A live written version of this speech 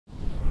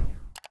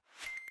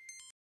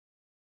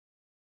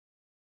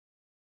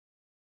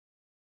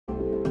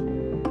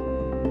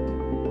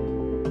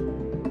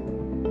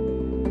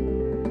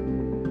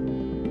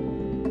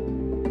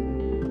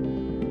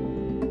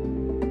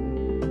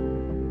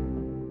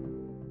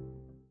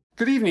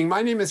Good evening.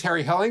 My name is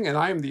Harry Helling, and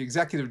I am the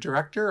Executive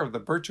Director of the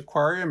Birch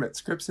Aquarium at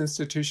Scripps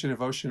Institution of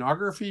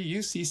Oceanography,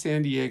 UC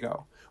San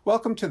Diego.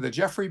 Welcome to the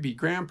Jeffrey B.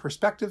 Graham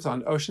Perspectives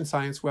on Ocean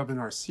Science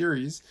webinar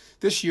series.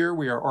 This year,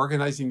 we are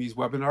organizing these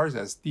webinars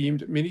as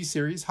themed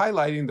mini-series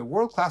highlighting the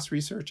world-class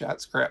research at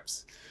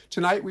Scripps.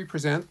 Tonight, we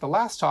present the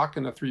last talk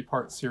in a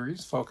three-part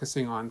series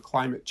focusing on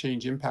climate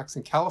change impacts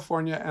in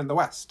California and the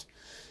West.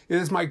 It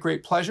is my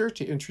great pleasure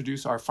to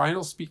introduce our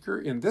final speaker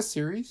in this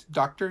series,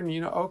 Dr.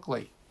 Nina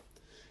Oakley.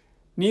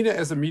 Nina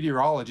is a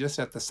meteorologist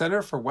at the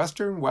Center for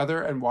Western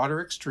Weather and Water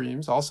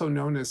Extremes, also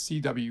known as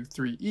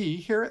CW3E,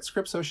 here at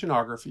Scripps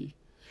Oceanography,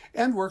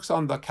 and works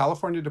on the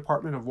California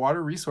Department of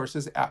Water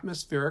Resources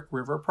Atmospheric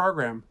River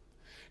Program.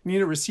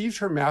 Nina received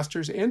her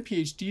master's and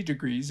PhD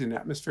degrees in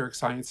atmospheric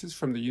sciences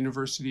from the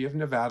University of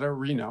Nevada,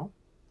 Reno.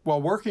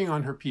 While working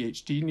on her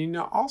PhD,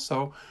 Nina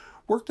also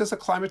worked as a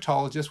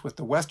climatologist with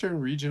the Western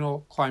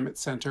Regional Climate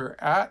Center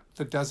at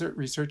the Desert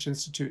Research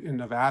Institute in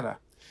Nevada.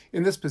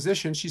 In this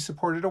position, she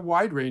supported a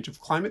wide range of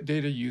climate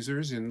data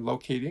users in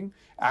locating,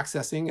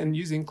 accessing, and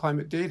using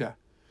climate data.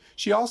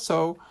 She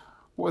also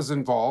was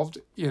involved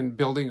in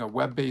building a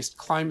web-based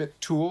climate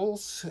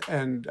tools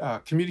and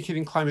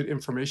communicating climate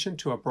information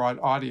to a broad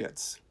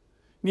audience.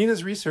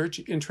 Nina's research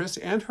interests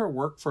and her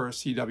work for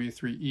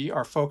CW3E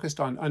are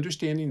focused on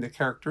understanding the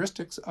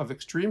characteristics of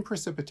extreme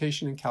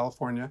precipitation in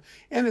California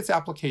and its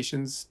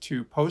applications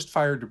to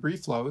post-fire debris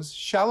flows,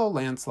 shallow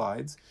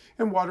landslides,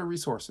 and water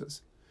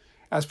resources.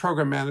 As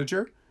program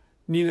manager,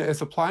 Nina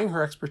is applying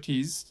her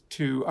expertise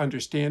to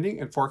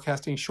understanding and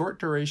forecasting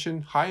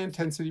short-duration,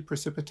 high-intensity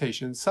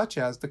precipitation, such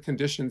as the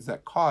conditions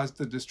that caused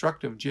the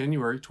destructive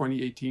January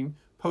 2018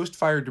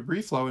 post-fire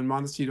debris flow in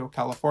Montecito,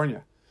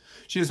 California.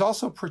 She is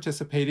also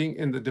participating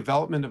in the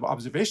development of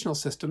observational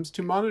systems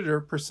to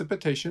monitor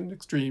precipitation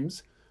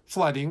extremes,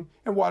 flooding,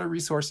 and water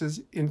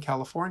resources in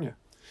California.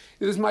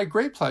 It is my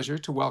great pleasure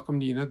to welcome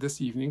Nina this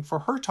evening for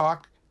her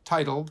talk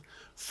titled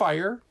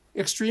Fire,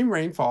 Extreme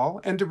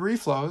Rainfall, and Debris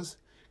Flows,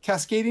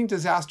 Cascading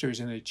Disasters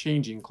in a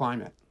Changing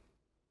Climate.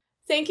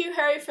 Thank you,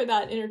 Harry, for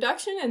that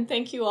introduction, and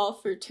thank you all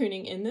for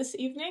tuning in this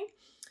evening.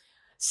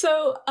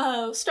 So,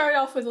 start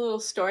off with a little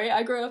story.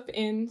 I grew up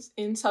in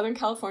Southern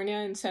California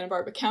in Santa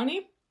Barbara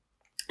County,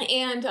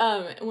 and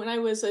when I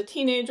was a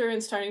teenager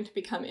and starting to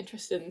become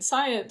interested in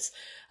science,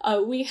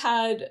 we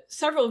had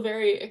several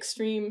very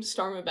extreme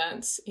storm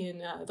events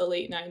in the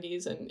late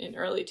 90s and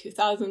early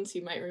 2000s.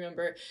 You might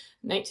remember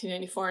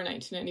 1994,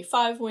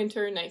 1995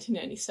 winter,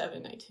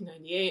 1997,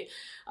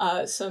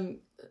 1998. Some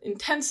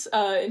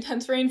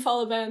intense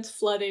rainfall events,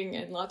 flooding,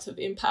 and lots of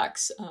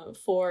impacts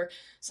for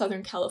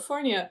Southern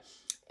California.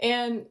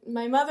 And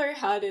my mother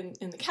had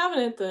in the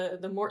cabinet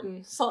the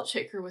Morton salt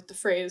shaker with the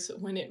phrase,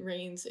 "When it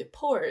rains, it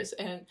pours."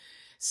 And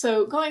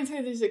so going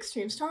through these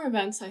extreme storm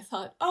events, I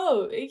thought,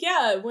 oh,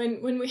 yeah,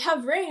 when we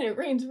have rain, it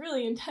rains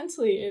really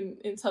intensely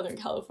in Southern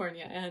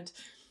California. And,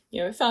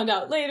 I found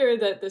out later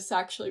that this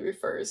actually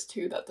refers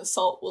to that the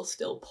salt will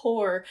still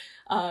pour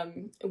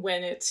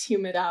when it's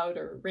humid out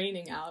or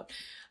raining out.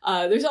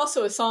 There's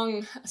also a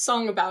song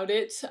about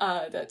it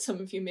that some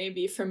of you may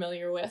be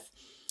familiar with.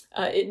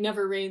 It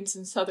never rains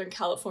in Southern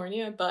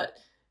California, but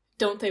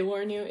don't they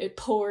warn you, it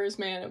pours,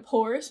 man, it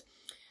pours.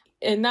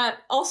 And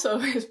that also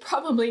is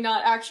probably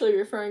not actually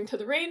referring to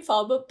the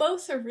rainfall, but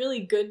both are really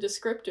good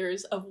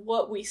descriptors of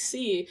what we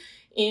see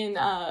in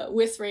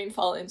with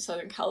rainfall in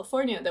Southern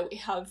California, that we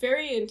have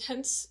very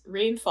intense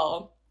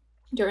rainfall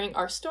during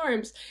our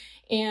storms,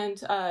 and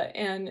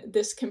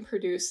this can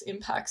produce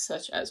impacts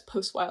such as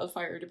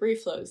post-wildfire debris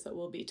flows that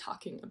we'll be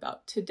talking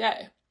about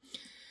today.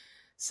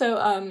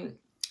 So,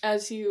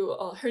 as you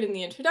all heard in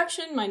the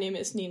introduction, my name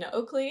is Nina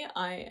Oakley.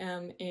 I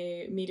am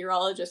a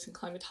meteorologist and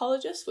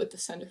climatologist with the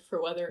Center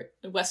for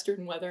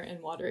Western Weather and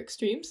Water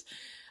Extremes.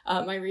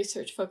 My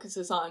research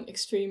focuses on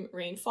extreme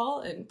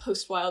rainfall and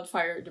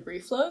post-wildfire debris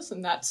flows,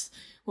 and that's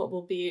what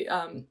we'll be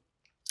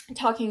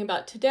talking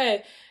about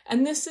today.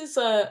 And this is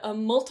a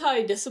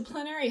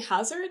multidisciplinary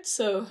hazard.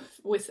 So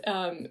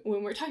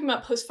when we're talking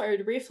about post-fire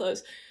debris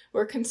flows,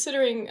 we're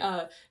considering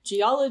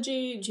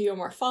geology,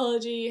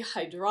 geomorphology,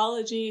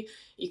 hydrology,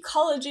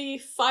 ecology,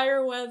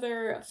 fire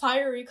weather,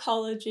 fire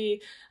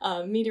ecology,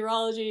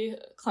 meteorology,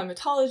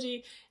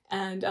 climatology,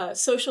 and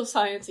social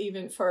science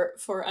even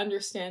for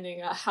understanding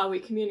how we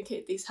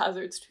communicate these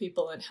hazards to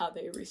people and how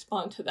they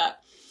respond to that.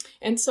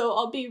 And so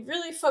I'll be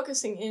really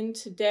focusing in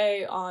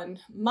today on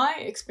my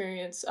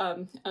experience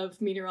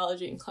of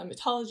meteorology and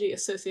climatology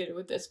associated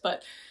with this,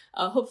 but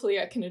hopefully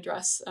I can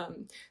address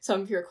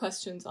some of your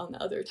questions on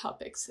the other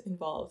topics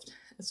involved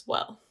as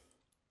well.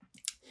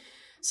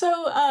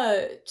 So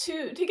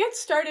to get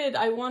started,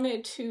 I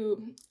wanted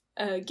to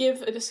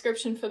give a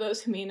description for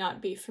those who may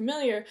not be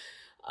familiar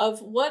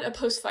of what a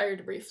post-fire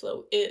debris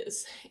flow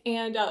is.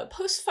 And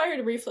post-fire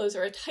debris flows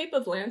are a type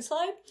of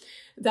landslide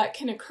that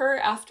can occur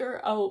after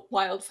a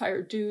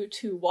wildfire due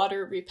to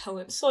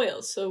water-repellent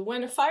soils. So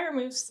when a fire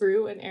moves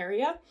through an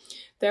area,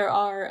 there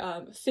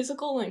are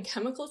physical and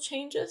chemical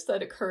changes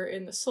that occur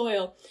in the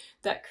soil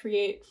that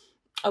create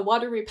a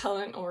water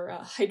repellent or a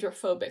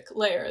hydrophobic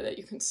layer that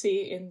you can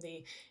see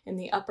in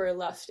the upper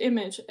left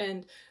image.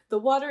 And the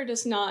water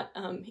does not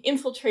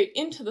infiltrate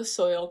into the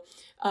soil,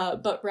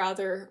 but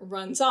rather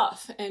runs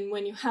off. And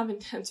when you have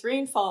intense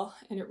rainfall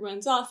and it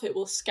runs off, it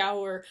will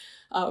scour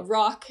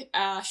rock,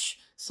 ash,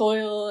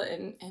 soil,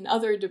 and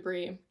other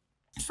debris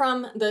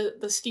from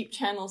the steep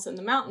channels in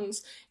the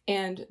mountains,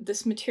 and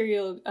this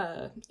material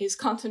is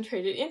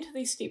concentrated into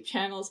these steep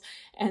channels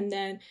and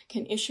then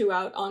can issue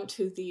out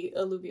onto the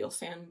alluvial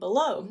fan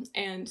below.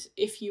 And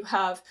if you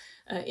have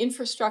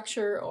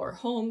infrastructure or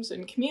homes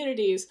and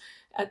communities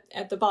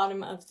at the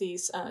bottom of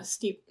these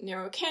steep,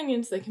 narrow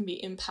canyons, they can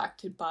be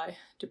impacted by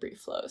debris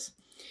flows.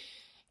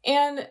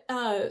 And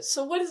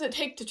so what does it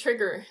take to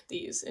trigger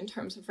these in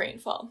terms of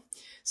rainfall?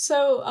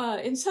 So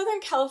in Southern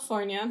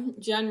California,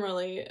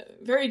 generally,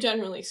 very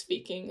generally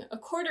speaking, a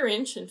 1/4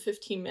 inch in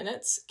 15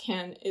 minutes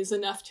is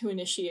enough to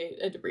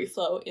initiate a debris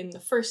flow in the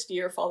first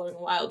year following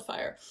a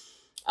wildfire.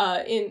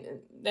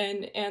 And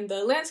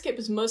the landscape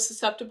is most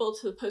susceptible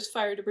to the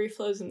post-fire debris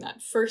flows in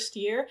that first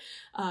year,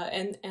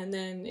 and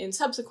then in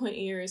subsequent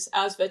years,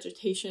 as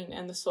vegetation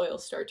and the soil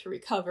start to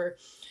recover,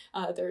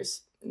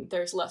 there's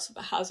less of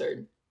a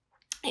hazard.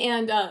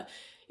 And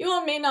you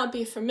all may not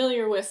be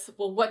familiar with,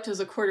 well, what does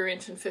a 1/4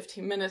 inch in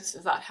 15 minutes?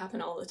 Does that happen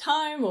all the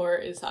time, or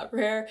is that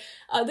rare?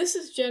 This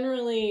is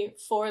generally,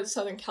 for the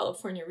Southern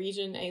California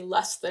region, a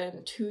less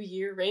than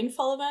 2-year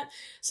rainfall event.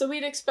 So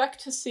we'd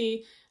expect to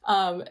see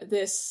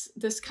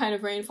this kind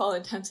of rainfall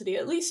intensity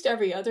at least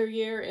every other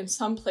year. In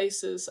some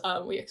places,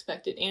 we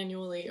expect it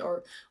annually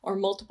or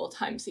multiple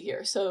times a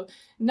year. So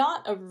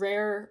not a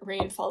rare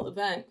rainfall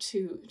event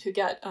to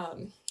get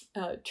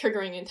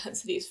triggering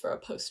intensities for a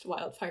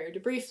post-wildfire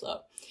debris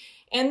flow.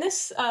 And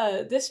this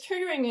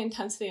triggering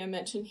intensity I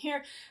mentioned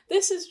here,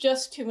 this is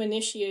just to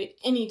initiate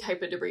any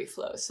type of debris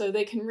flow. So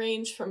they can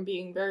range from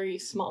being very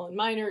small and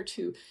minor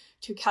to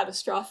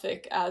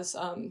catastrophic, as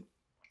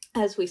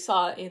we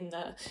saw in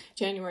the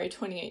January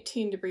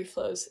 2018 debris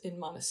flows in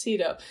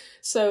Montecito.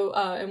 So,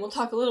 and we'll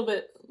talk a little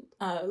bit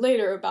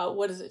later about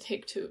what does it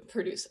take to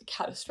produce a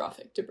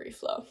catastrophic debris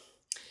flow.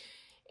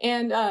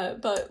 And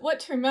but what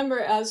to remember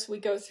as we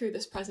go through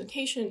this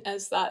presentation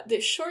is that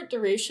this short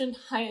duration,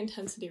 high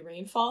intensity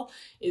rainfall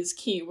is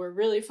key. We're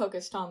really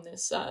focused on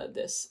this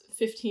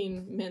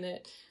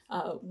 15-minute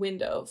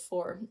window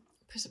for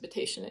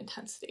precipitation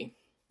intensity.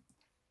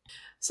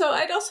 So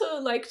I'd also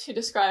like to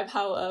describe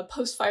how a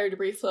post-fire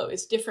debris flow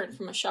is different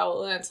from a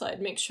shallow landslide,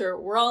 make sure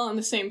we're all on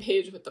the same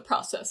page with the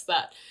process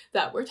that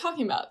we're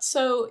talking about.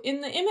 So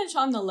in the image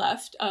on the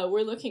left,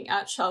 we're looking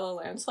at shallow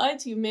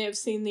landslides. You may have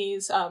seen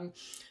these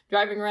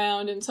driving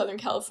around in Southern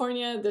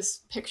California. This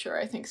picture,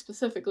 I think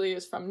specifically,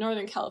 is from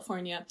Northern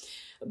California.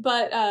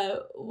 But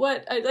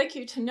what I'd like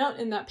you to note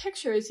in that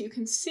picture is you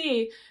can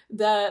see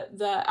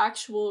the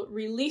actual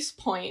release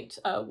point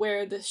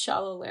where this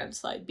shallow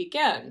landslide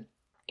began.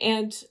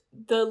 And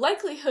the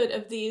likelihood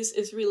of these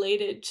is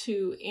related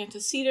to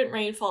antecedent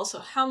rainfall, so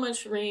how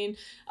much rain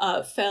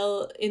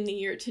fell in the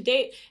year to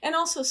date, and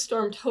also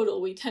storm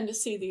total. We tend to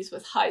see these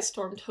with high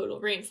storm total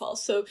rainfall.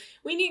 So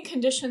we need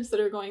conditions that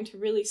are going to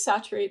really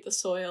saturate the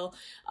soil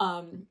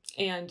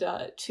and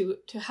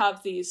to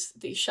have these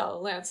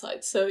shallow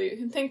landslides. So you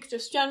can think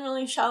just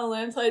generally shallow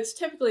landslides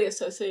typically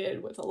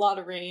associated with a lot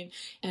of rain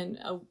and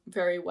a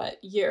very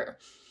wet year.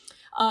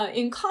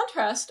 In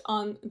contrast,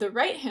 on the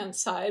right-hand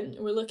side,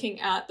 we're looking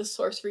at the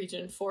source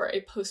region for a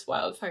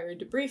post-wildfire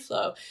debris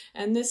flow,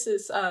 and this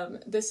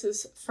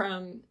is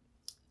from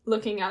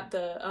looking at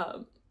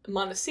the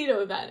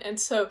Montecito event. And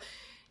so,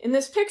 in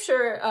this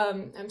picture,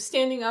 I'm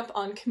standing up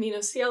on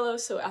Camino Cielo,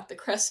 so at the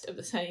crest of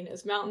the San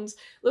Ynez Mountains,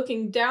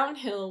 looking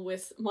downhill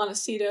with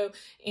Montecito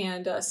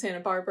and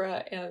Santa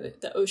Barbara and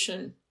the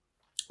ocean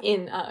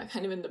in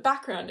kind of in the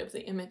background of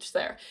the image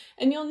there.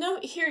 And you'll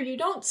note here you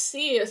don't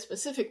see a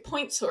specific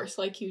point source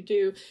like you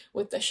do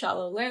with the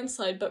shallow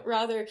landslide, but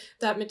rather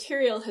that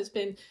material has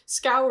been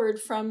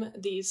scoured from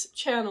these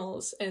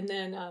channels and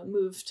then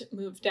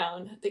moved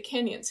down the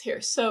canyons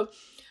here. So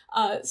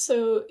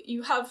so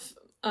you have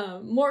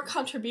more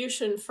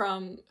contribution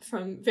from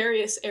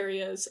various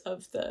areas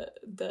of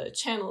the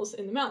channels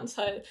in the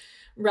mountainside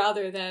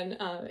rather than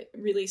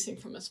releasing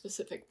from a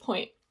specific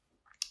point.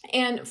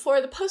 And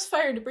for the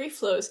post-fire debris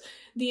flows,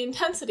 the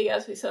intensity,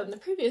 as we said in the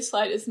previous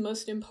slide, is the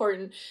most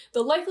important.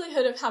 The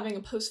likelihood of having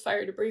a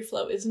post-fire debris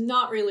flow is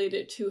not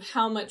related to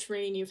how much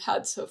rain you've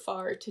had so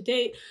far to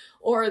date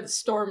or the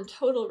storm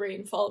total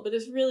rainfall, but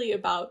is really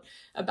about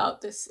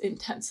this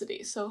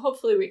intensity. So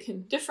hopefully we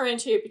can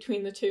differentiate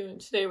between the two,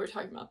 and today we're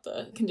talking about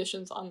the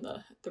conditions on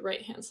the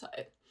right-hand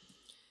side.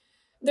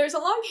 There's a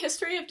long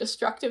history of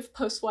destructive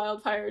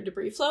post-wildfire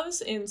debris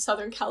flows in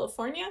Southern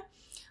California.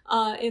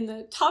 In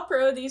the top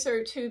row, these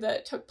are two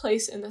that took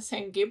place in the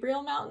San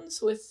Gabriel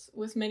Mountains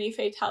with many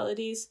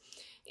fatalities.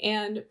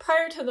 And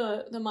prior to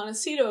the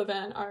Montecito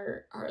event,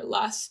 our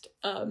last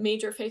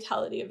major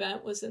fatality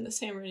event was in the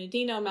San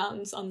Bernardino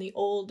Mountains on the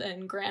Old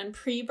and Grand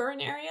Prix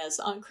burn areas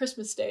on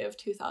Christmas Day of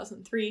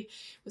 2003,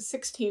 with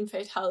 16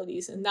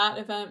 fatalities in that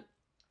event.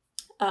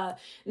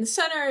 In the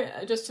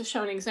center, just to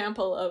show an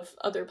example of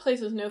other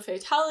places, no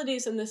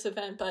fatalities in this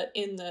event, but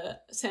in the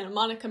Santa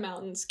Monica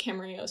Mountains,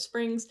 Camarillo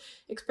Springs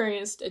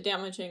experienced a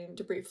damaging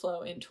debris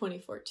flow in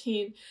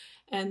 2014.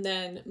 And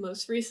then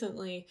most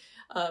recently,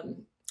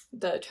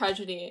 the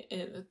tragedy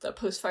in the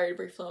post-fire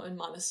debris flow in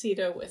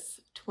Montecito with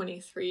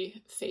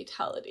 23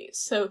 fatalities.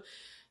 So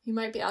you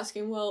might be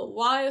asking, well,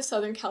 why is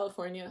Southern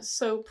California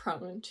so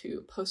prone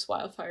to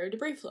post-wildfire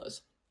debris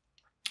flows?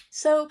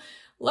 So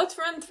let's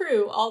run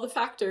through all the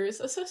factors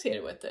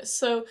associated with this.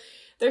 So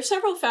there are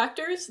several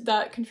factors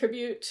that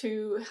contribute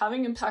to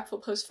having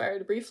impactful post-fire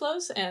debris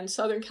flows, and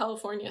Southern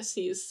California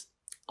sees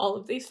all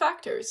of these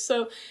factors.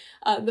 So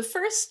the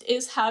first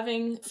is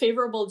having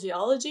favorable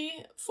geology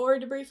for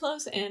debris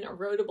flows and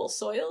erodible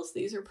soils.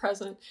 These are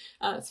present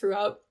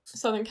throughout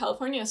Southern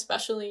California,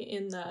 especially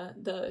in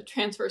the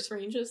transverse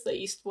ranges, the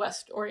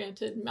east-west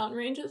oriented mountain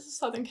ranges of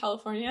Southern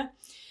California.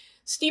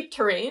 Steep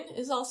terrain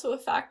is also a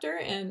factor,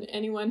 and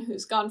anyone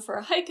who's gone for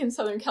a hike in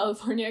Southern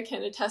California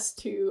can attest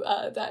to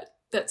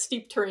that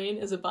steep terrain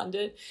is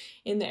abundant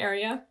in the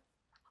area.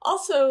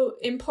 Also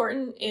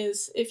important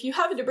is if you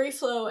have a debris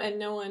flow and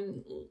no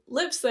one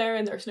lives there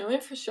and there's no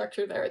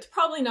infrastructure there, it's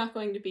probably not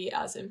going to be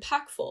as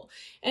impactful.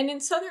 And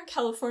in Southern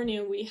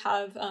California, we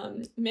have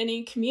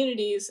many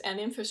communities and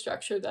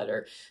infrastructure that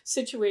are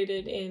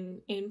situated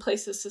in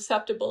places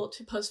susceptible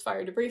to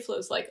post-fire debris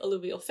flows like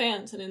alluvial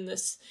fans. And in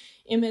this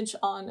image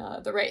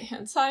on the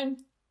right-hand side,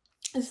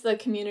 is the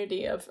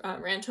community of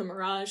Rancho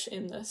Mirage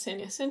in the San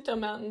Jacinto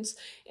Mountains,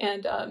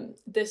 and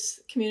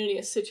this community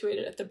is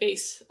situated at the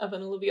base of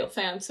an alluvial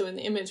fan. So in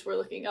the image, we're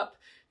looking up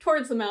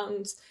towards the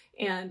mountains,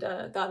 and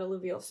that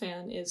alluvial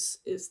fan is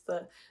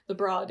the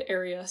broad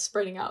area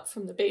spreading out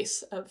from the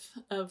base of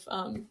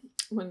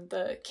one of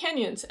the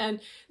canyons. And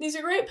these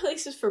are great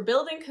places for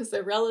building because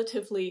they're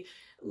relatively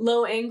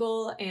low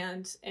angle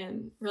and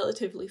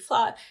relatively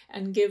flat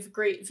and give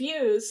great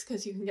views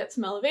because you can get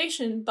some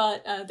elevation,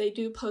 but they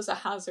do pose a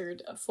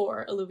hazard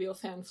for alluvial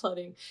fan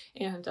flooding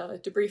and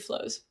debris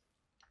flows.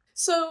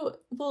 So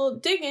we'll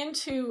dig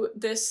into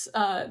this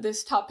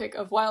topic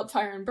of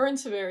wildfire and burn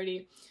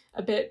severity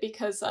a bit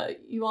because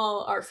you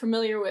all are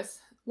familiar with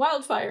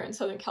wildfire in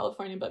Southern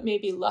California, but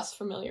maybe less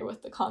familiar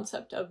with the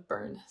concept of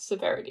burn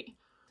severity.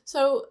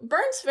 So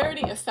burn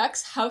severity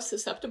affects how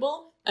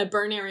susceptible a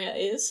burn area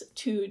is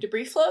to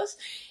debris flows.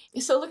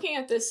 So looking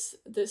at this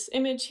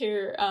image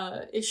here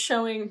is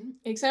showing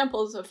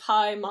examples of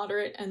high,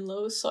 moderate, and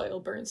low soil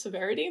burn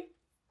severity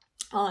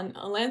on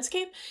a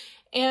landscape.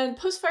 And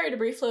post-fire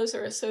debris flows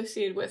are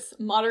associated with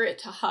moderate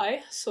to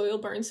high soil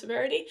burn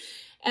severity.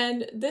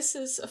 And this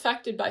is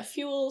affected by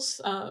fuels,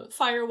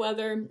 fire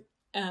weather,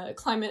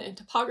 climate, and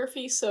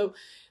topography. So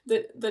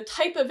the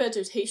type of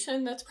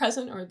vegetation that's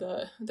present or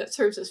that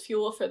serves as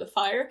fuel for the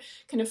fire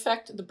can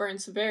affect the burn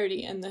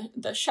severity. And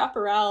the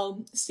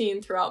chaparral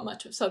seen throughout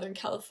much of Southern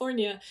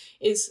California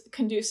is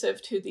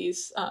conducive to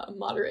these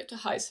moderate to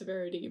high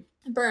severity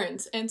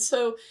burns. And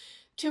so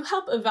to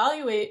help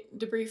evaluate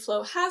debris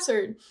flow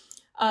hazard,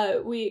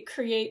 we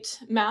create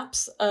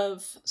maps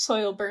of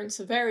soil burn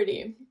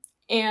severity.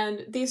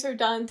 And these are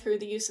done through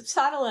the use of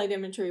satellite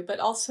imagery, but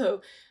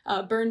also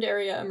burned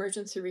area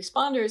emergency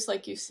responders,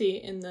 like you see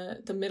in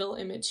the middle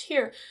image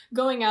here,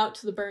 going out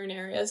to the burn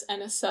areas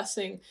and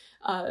assessing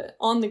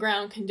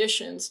on-the-ground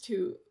conditions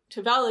to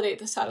validate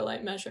the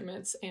satellite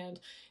measurements and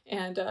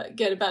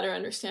get a better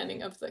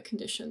understanding of the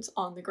conditions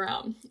on the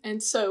ground.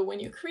 And so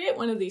when you create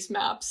one of these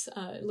maps,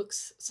 it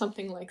looks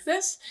something like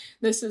this.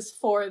 This is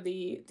for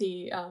the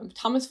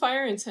Thomas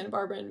Fire in Santa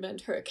Barbara and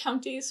Ventura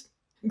counties.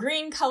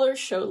 Green colors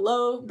show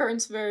low burn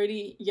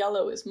severity,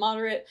 yellow is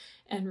moderate,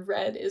 and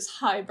red is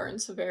high burn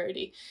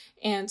severity.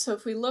 And so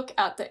if we look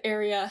at the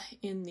area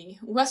in the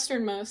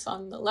westernmost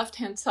on the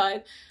left-hand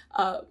side,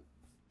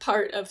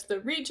 part of the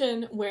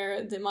region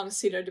where the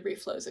Montecito debris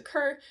flows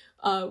occur,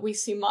 we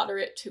see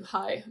moderate to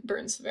high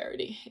burn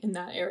severity in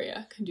that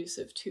area,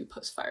 conducive to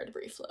post-fire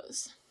debris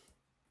flows.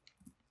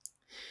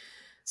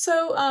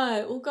 So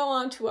we'll go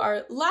on to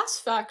our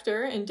last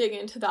factor and dig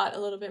into that a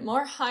little bit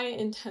more, high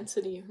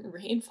intensity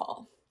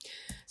rainfall.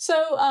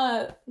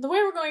 So the way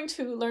we're going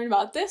to learn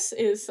about this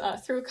is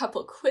through a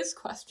couple quiz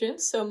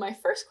questions. So my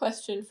first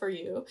question for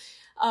you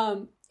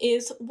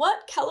is,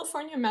 what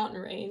California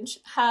mountain range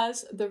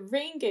has the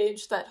rain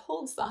gauge that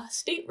holds the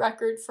state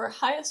record for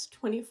highest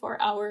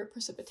 24-hour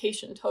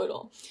precipitation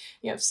total?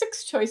 You have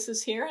 6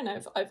 choices here, and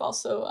I've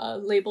also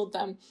labeled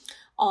them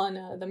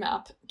on the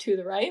map to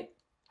the right.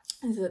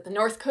 Is it the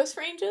North Coast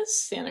Ranges,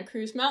 Santa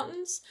Cruz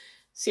Mountains,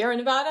 Sierra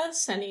Nevada,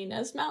 San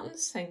Ynez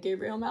Mountains, San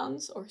Gabriel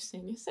Mountains, or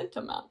San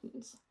Jacinto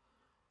Mountains?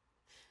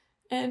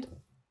 And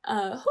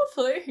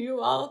hopefully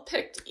you all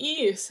picked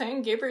E,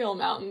 San Gabriel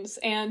Mountains.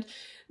 And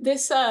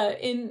this,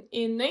 in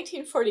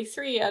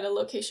 1943, at a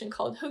location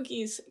called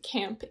Hoagie's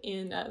Camp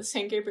in the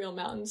San Gabriel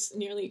Mountains,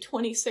 nearly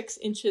 26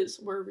 inches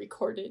were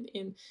recorded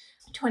in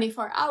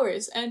 24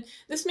 hours. And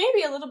this may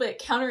be a little bit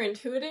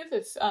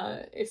counterintuitive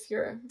if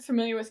you're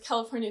familiar with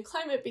California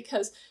climate,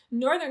 because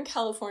Northern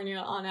California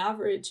on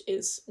average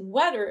is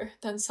wetter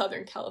than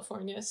Southern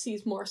California,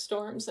 sees more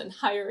storms and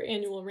higher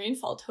annual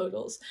rainfall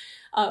totals.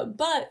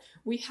 But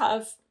we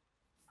have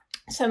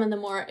some of the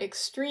more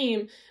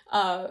extreme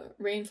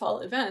rainfall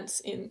events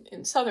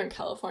in Southern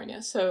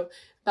California. So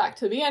back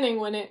to the beginning,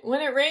 when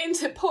it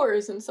rains, it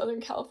pours in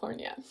Southern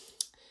California.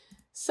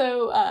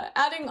 So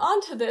adding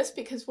on to this,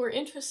 because we're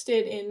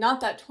interested in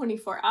not that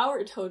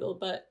 24-hour total,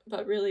 but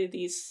really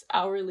these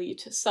hourly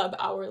to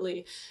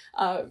sub-hourly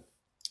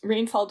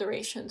rainfall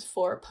durations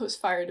for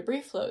post-fire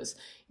debris flows,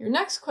 your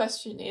next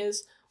question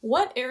is,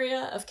 what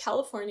area of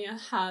California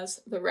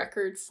has the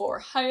record for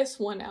highest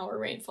 1-hour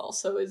rainfall?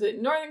 So is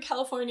it Northern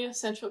California,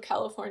 Central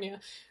California,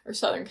 or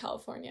Southern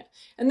California?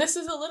 And this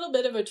is a little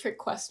bit of a trick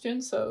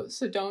question, so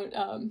don't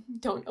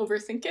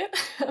overthink it,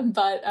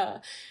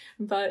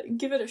 but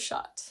give it a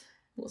shot.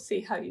 We'll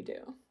see how you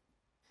do.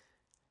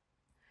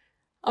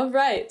 All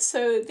right,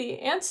 so the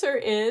answer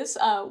is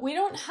we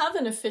don't have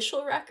an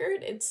official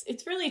record.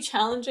 It's really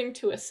challenging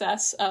to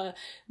assess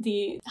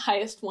the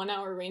highest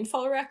 1-hour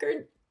rainfall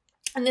record.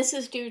 And this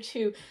is due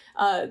to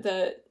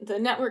the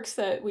networks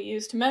that we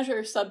use to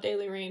measure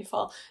sub-daily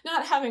rainfall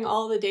not having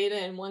all the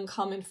data in one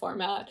common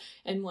format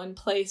in one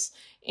place,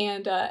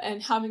 and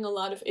having a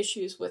lot of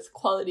issues with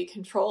quality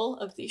control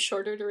of the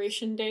shorter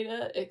duration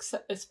data,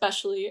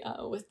 especially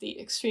with the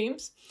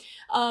extremes.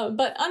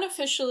 But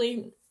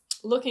unofficially,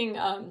 looking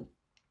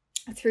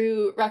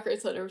through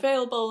records that are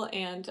available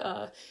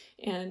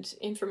and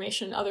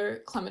information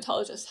other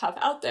climatologists have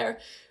out there,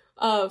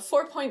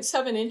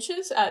 4.7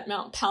 inches at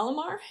Mount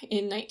Palomar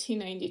in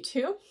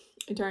 1992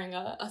 during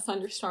a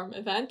thunderstorm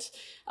event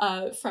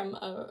from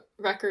a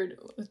record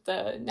with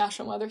the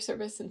National Weather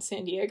Service in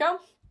San Diego.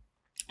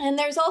 And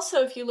there's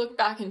also, if you look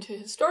back into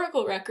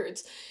historical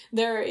records,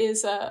 there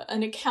is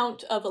an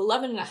account of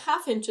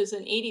 11.5 inches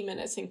in 80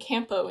 minutes in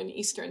Campo in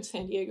eastern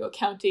San Diego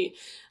County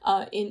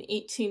in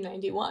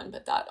 1891,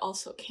 but that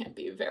also can't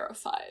be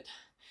verified.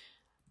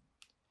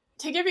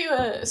 To give you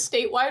a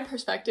statewide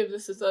perspective,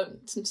 this is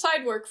some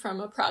side work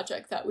from a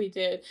project that we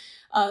did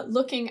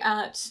looking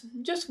at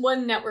just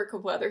one network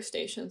of weather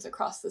stations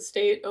across the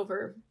state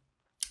over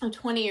a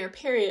 20-year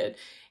period,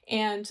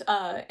 and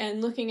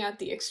looking at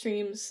the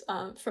extremes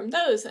from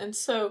those. And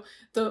so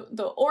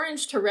the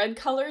orange to red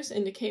colors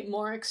indicate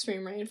more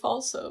extreme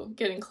rainfall, so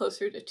getting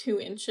closer to 2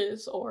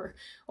 inches or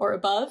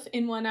above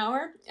in 1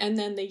 hour. And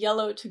then the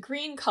yellow to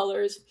green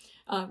colors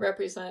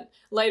represent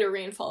lighter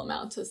rainfall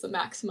amounts as the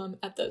maximum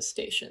at those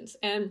stations.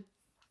 And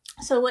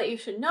so what you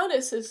should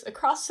notice is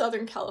across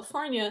Southern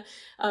California,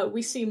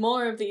 we see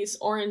more of these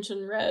orange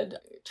and red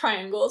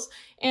triangles,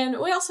 and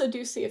we also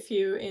do see a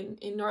few in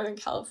Northern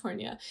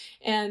California.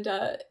 And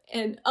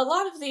a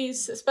lot of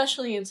these,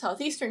 especially in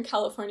Southeastern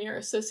California, are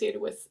associated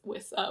with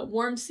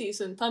warm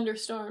season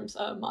thunderstorms,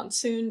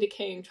 monsoon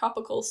decaying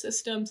tropical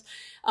systems.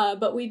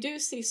 But we do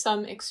see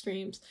some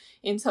extremes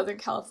in Southern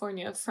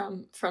California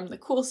from the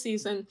cool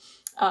season.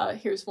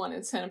 Here's one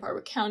in Santa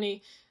Barbara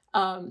County.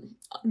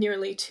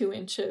 Nearly 2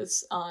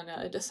 inches on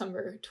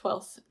December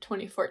 12th,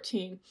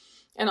 2014,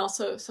 and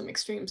also some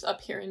extremes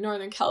up here in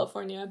Northern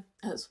California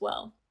as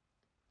well.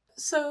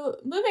 So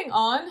moving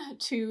on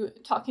to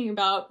talking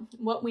about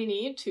what we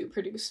need to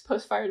produce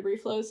post-fire debris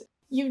flows,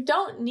 you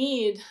don't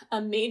need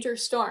a major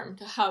storm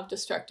to have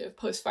destructive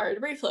post-fire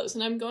debris flows,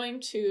 and I'm going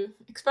to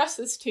express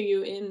this to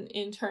you in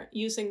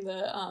using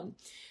the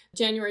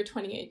January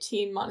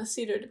 2018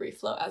 Montecito debris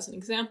flow as an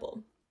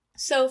example.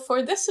 So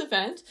for this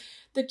event,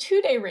 the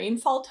 2-day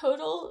rainfall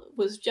total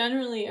was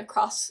generally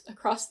across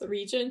the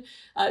region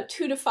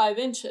 2 to 5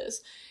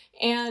 inches.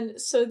 And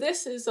so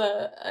this is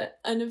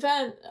an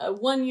event, a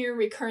 1-year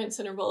recurrence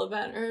interval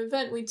event, or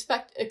event we'd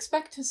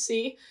expect to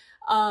see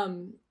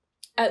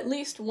at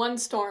least one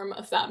storm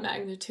of that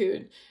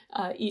magnitude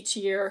each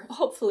year,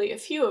 hopefully a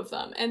few of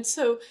them. And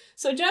so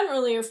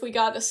generally, if we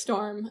got a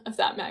storm of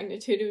that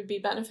magnitude, it would be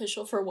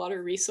beneficial for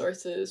water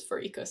resources, for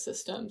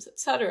ecosystems,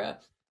 etc.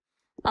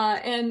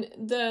 And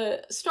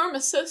the storm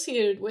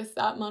associated with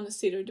that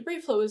Montecito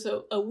debris flow was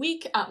a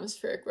weak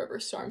atmospheric river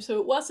storm. So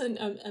it wasn't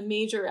a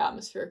major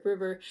atmospheric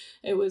river.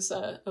 It was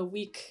a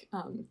weak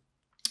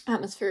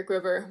atmospheric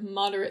river,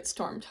 moderate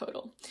storm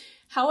total.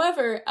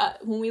 However,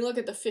 when we look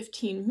at the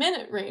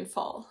 15-minute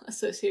rainfall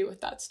associated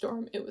with that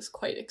storm, it was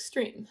quite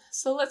extreme.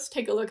 So let's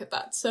take a look at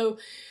that. So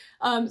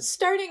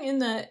starting in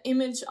the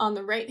image on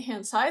the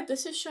right-hand side,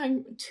 this is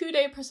showing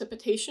 2-day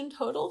precipitation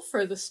total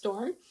for the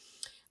storm.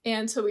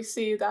 And so we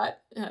see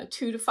that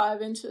 2 to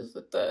 5 inches,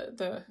 with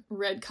the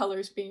red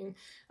colors being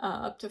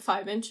up to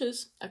 5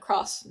 inches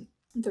across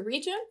the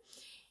region.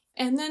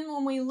 And then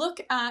when we look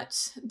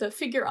at the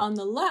figure on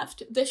the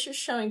left, this is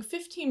showing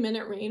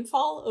 15-minute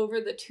rainfall over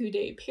the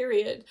 2-day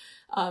period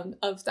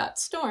of that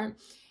storm.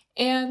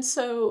 And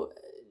so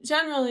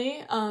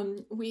generally,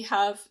 we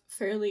have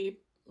fairly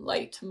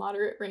light to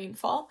moderate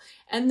rainfall.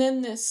 And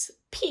then this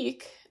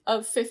peak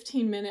of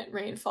 15-minute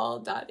rainfall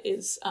that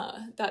is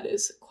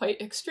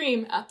quite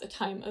extreme at the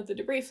time of the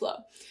debris flow.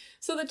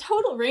 So the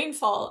total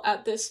rainfall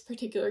at this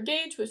particular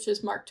gauge, which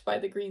is marked by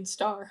the green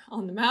star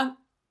on the map,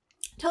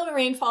 total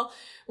rainfall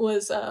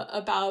was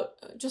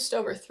about just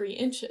over 3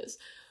 inches.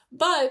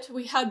 But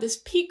we had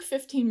this peak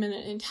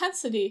 15-minute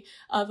intensity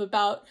of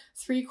about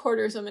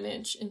 3/4 of an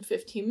inch in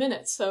 15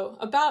 minutes. So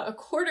about a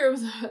quarter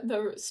of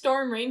the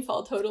storm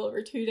rainfall total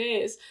over 2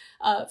 days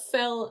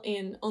fell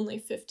in only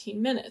 15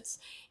 minutes.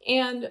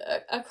 And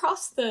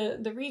across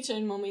the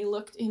region, when we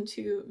looked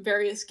into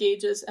various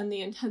gauges and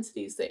the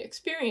intensities they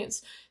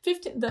experienced,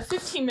 the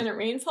 15-minute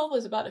rainfall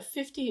was about a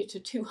 50 to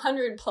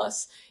 200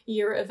 plus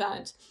year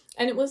event.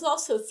 And it was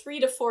also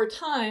 3 to 4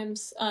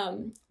 times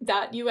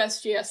that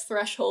USGS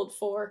threshold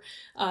for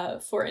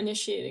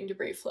initiating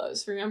debris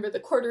flows. Remember the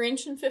 1/4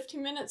 inch in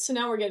 15 minutes? So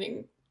now we're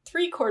getting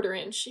 3/4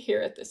 inch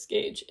here at this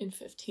gauge in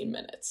 15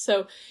 minutes.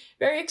 So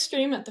very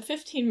extreme at the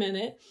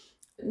 15-minute,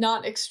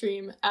 not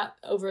extreme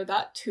over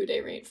that 2-day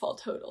rainfall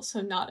total.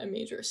 So not a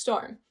major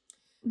storm.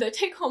 The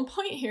take-home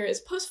point here is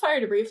post-fire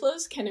debris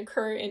flows can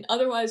occur in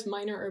otherwise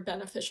minor or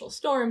beneficial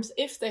storms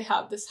if they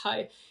have this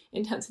high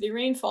intensity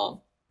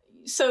rainfall.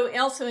 So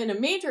also in a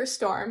major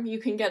storm, you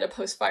can get a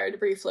post-fire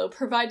debris flow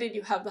provided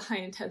you have the high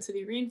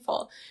intensity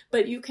rainfall,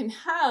 but you can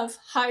have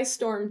high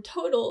storm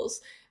totals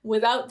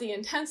without the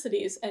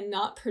intensities and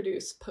not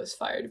produce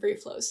post-fire debris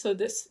flows. So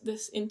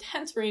this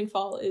intense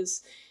rainfall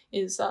is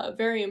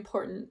very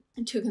important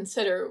to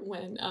consider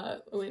when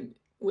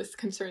with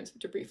concerns of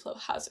debris flow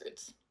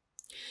hazards.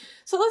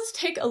 So let's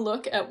take a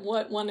look at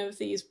what one of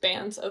these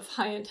bands of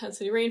high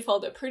intensity rainfall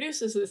that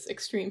produces this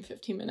extreme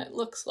 15-minute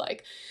looks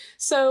like.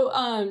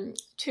 So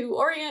to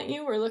orient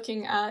you, we're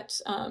looking at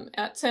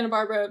Santa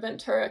Barbara,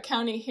 Ventura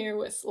County here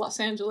with Los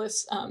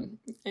Angeles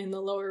in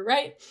the lower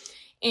right.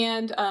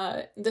 And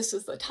this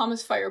is the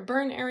Thomas Fire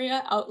burn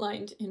area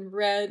outlined in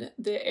red.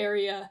 The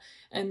area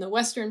in the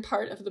western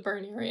part of the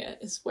burn area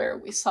is where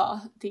we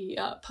saw the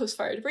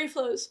post-fire debris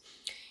flows.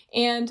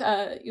 And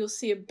you'll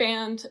see a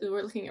band.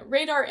 We're looking at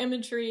radar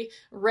imagery.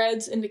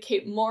 Reds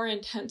indicate more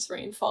intense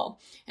rainfall.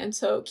 And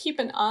so keep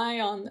an eye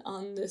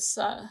on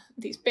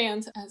these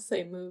bands as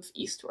they move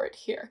eastward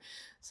here.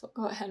 So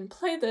I'll go ahead and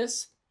play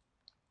this.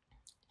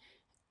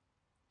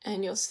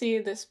 And you'll see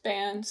this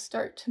band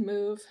start to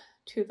move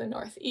to the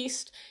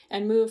northeast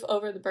and move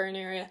over the burn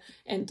area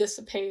and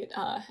dissipate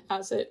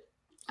as it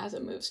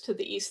moves to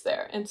the east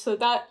there. And so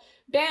that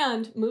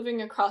band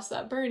moving across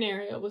that burn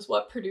area was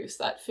what produced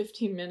that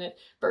 15-minute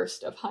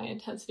burst of high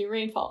intensity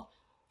rainfall.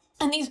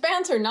 And these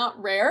bands are not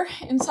rare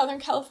in Southern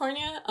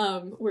California.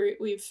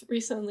 We've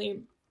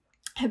recently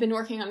have been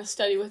working on a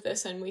study with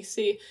this, and we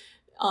see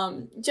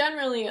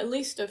generally at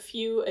least a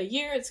few a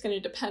year. It's going to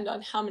depend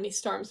on how many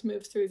storms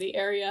move through the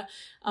area.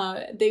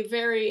 They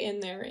vary in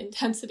their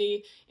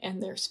intensity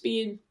and their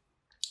speed.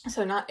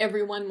 So not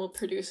everyone will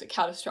produce a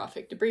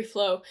catastrophic debris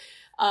flow,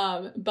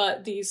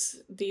 but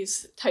these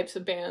types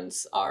of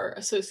bands are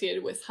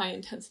associated with high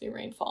intensity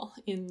rainfall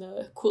in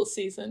the cool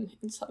season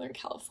in Southern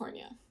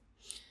California.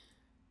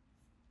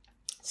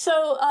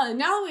 So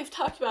now we've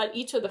talked about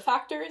each of the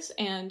factors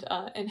and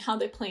how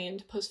they play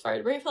into post-fire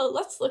debris flow,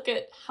 let's look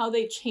at how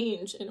they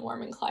change in a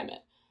warming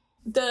climate.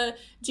 The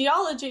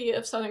geology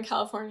of Southern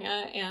California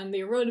and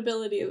the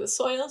erodibility of the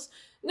soils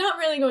not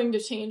really going to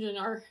change in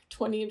our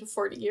 20 to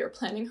 40 year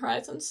planning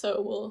horizon,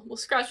 so we'll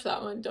scratch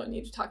that one, don't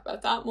need to talk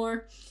about that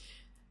more.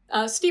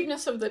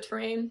 Steepness of the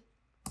terrain,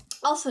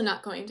 also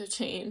not going to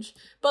change,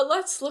 but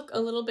let's look a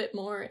little bit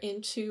more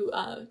into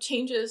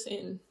changes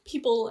in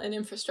people and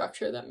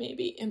infrastructure that may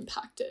be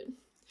impacted.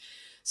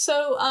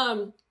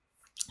 So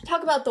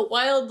talk about the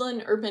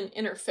wildland-urban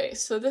interface.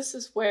 So this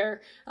is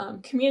where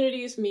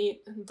communities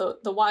meet the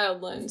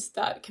wildlands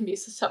that can be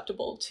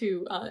susceptible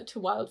to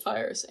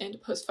wildfires and to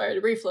post-fire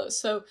debris flows.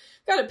 So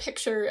I've got a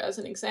picture as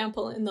an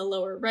example in the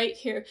lower right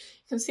here.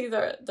 You can see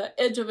the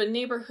edge of a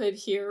neighborhood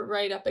here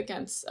right up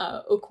against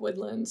oak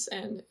woodlands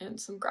and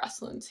some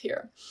grasslands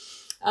here.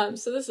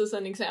 So this is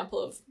an example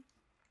of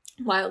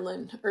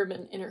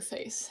wildland-urban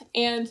interface.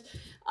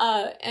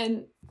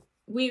 And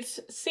we've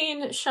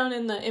seen, shown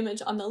in the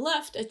image on the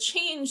left, a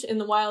change in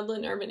the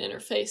wildland-urban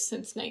interface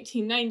since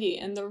 1990,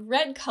 and the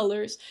red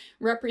colors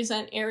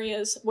represent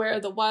areas where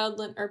the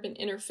wildland-urban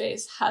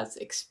interface has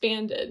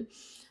expanded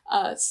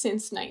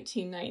since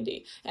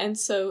 1990. And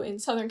so in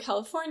Southern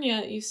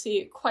California, you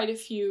see quite a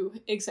few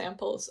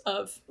examples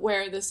of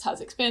where this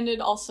has expanded,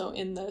 also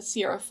in the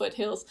Sierra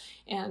foothills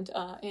and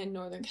in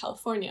Northern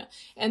California.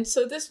 And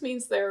so this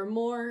means there are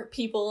more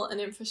people and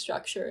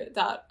infrastructure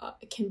that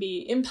can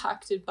be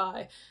impacted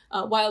by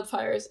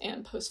wildfires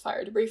and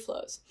post-fire debris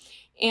flows.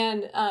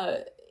 And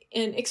an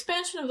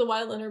expansion of the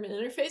wildland-urban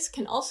interface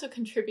can also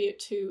contribute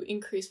to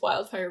increased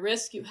wildfire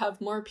risk. You have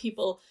more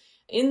people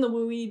in the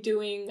WUI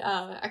doing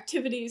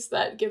activities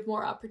that give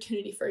more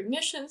opportunity for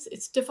ignitions.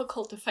 It's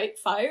difficult to fight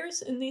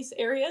fires in these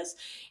areas.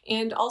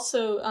 And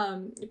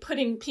also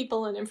putting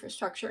people and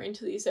infrastructure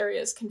into these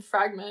areas can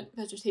fragment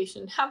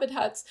vegetation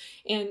habitats,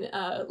 and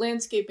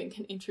landscaping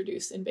can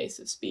introduce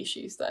invasive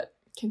species that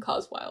can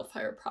cause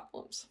wildfire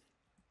problems.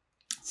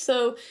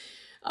 So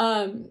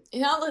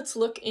now let's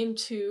look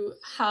into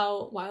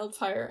how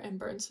wildfire and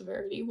burn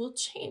severity will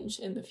change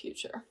in the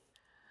future.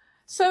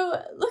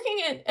 So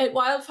looking at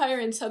wildfire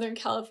in Southern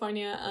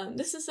California,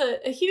 this is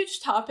a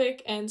huge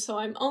topic, and so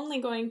I'm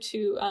only going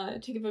to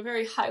give a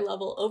very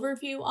high-level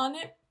overview on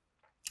it.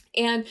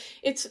 And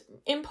it's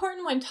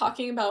important when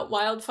talking about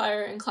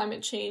wildfire and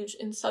climate change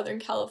in Southern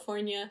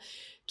California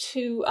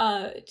to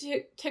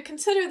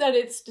consider that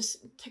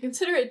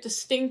consider it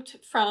distinct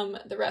from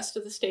the rest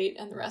of the state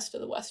and the rest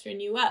of the Western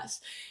U.S.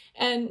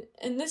 And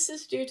this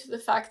is due to the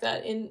fact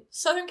that in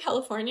Southern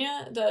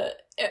California,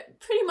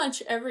 pretty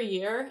much every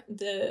year,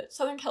 the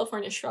Southern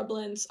California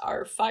shrublands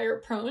are fire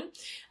prone.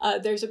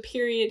 There's a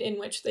period in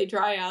which they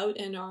dry out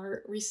and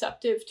are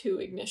receptive to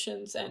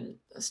ignitions and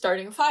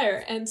starting a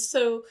fire. And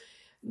so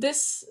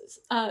this,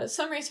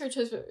 some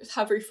researchers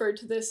have referred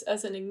to this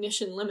as an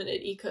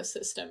ignition-limited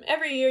ecosystem.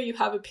 Every year you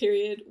have a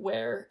period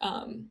where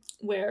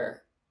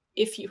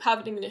if you have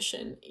an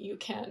ignition, you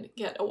can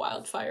get a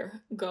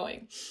wildfire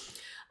going.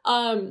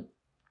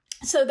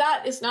 So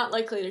that is not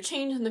likely to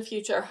change in the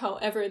future.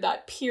 However,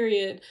 that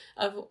period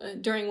of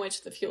during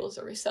which the fuels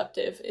are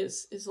receptive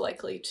is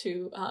likely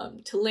to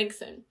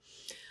lengthen.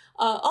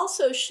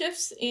 Also,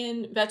 shifts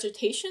in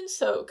vegetation,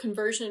 so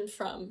conversion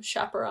from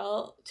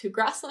chaparral to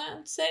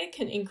grassland, say,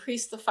 can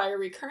increase the fire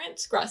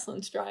recurrence.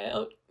 Grasslands dry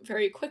out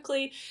very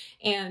quickly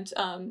and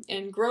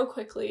grow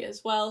quickly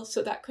as well,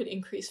 so that could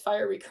increase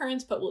fire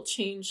recurrence, but will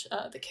change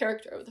the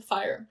character of the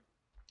fire.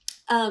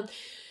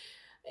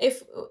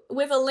 If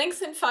with a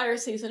lengthened fire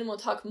season, we'll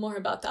talk more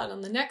about that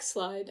on the next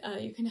slide,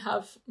 you can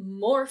have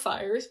more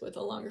fires with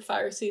a longer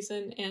fire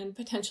season and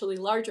potentially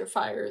larger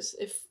fires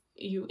if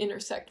you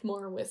intersect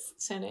more with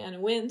Santa Ana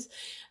winds.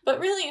 But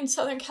really in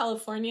Southern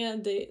California,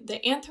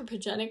 the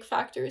anthropogenic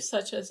factors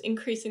such as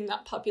increasing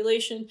that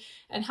population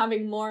and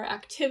having more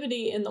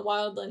activity in the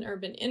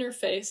wildland-urban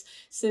interface,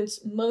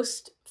 since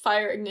most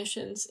fire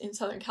ignitions in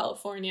Southern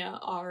California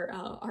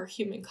are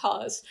human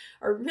caused,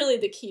 are really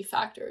the key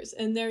factors.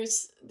 And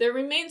there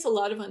remains a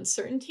lot of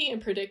uncertainty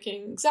in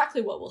predicting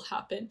exactly what will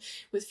happen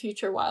with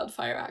future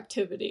wildfire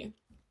activity.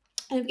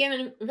 I've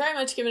very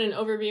much given an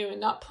overview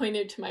and not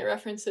pointed to my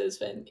references,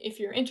 but if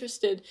you're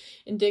interested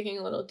in digging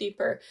a little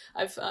deeper,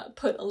 I've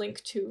put a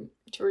link to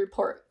a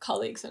report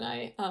colleagues and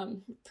I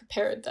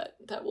prepared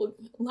that will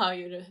allow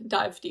you to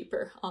dive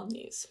deeper on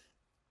these.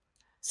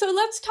 So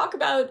let's talk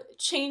about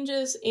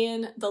changes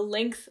in the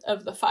length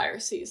of the fire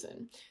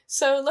season.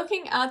 So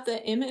looking at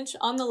the image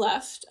on the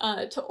left,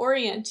 to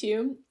orient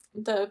you,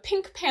 the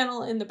pink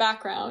panel in the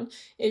background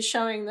is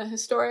showing the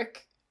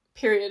historic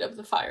period of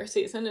the fire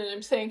season, and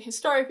I'm saying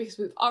historic because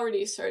we've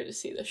already started to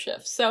see the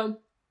shift. So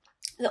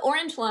the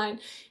orange line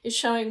is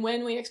showing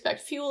when we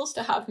expect fuels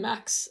to have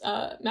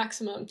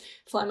maximum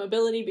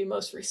flammability, be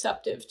most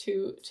receptive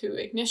to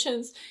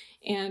ignitions,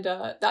 and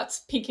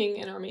that's peaking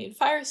in our main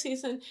fire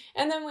season.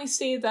 And then we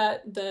see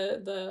that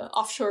the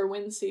offshore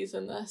wind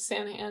season, the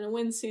Santa Ana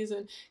wind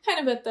season, kind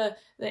of at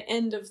the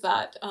end of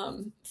that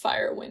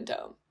fire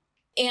window.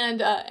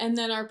 And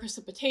then our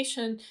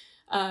precipitation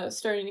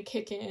starting to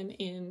kick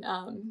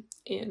in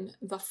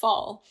the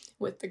fall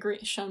with the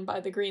green shown by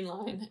the green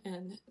line,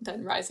 and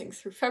then rising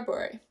through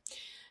February.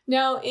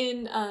 Now,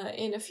 in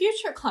a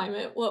future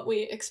climate, what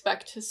we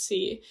expect to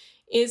see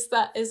is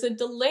a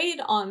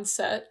delayed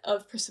onset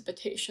of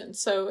precipitation.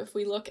 So if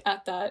we look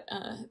at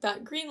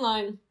that green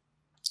line,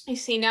 you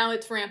see now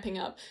it's ramping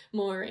up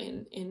more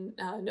in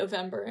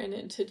November and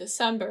into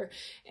December,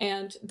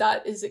 and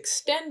that is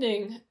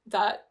extending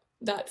that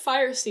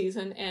fire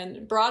season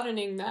and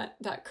broadening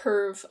that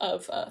curve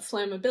of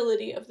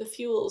flammability of the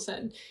fuels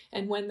and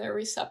when they're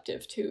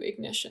receptive to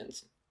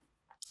ignitions.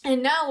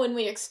 And now when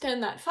we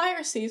extend that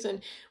fire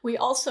season, we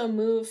also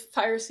move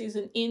fire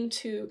season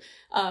into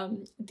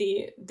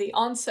the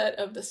onset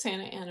of the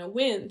Santa Ana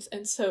winds.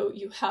 And so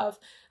you have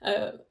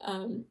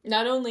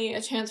not only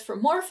a chance for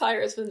more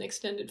fires with an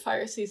extended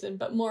fire season,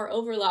 but more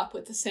overlap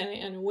with the Santa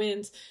Ana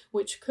winds,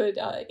 which could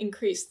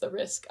increase the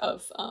risk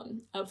of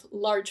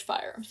large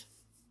fires.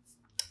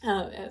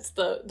 As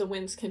the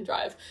winds can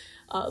drive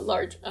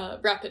large,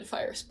 rapid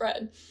fire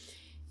spread.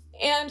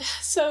 And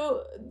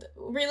so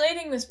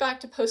relating this back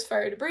to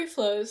post-fire debris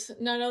flows,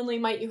 not only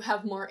might you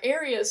have more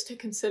areas to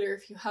consider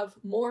if you have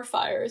more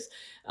fires,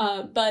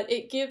 but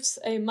it gives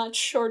a much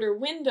shorter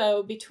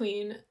window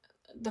between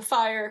the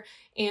fire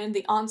and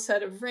the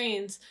onset of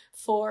rains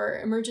for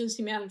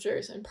emergency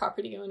managers and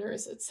property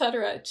owners,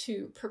 etc.,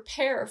 to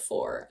prepare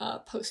for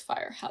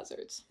post-fire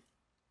hazards.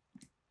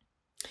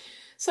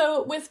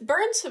 So with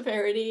burn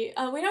severity,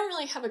 we don't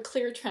really have a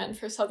clear trend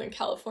for Southern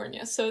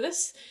California. So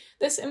this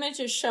image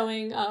is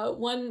showing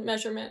one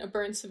measurement of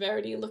burn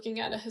severity looking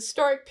at a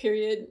historic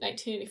period,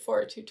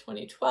 1984 to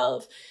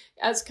 2012,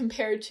 as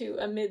compared to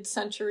a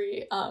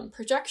mid-century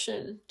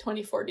projection,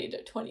 2040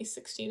 to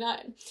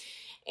 2069.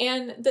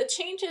 And the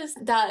changes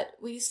that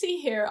we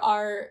see here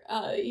are,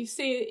 you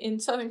see in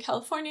Southern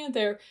California,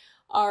 there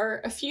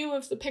are a few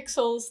of the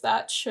pixels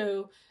that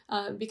show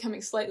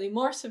becoming slightly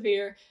more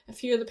severe, a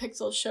few of the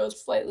pixels show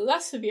slightly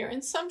less severe,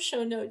 and some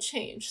show no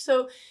change.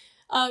 So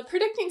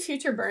Predicting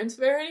future burn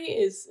severity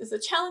is a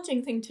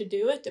challenging thing to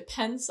do. It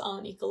depends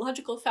on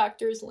ecological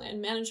factors,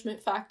 land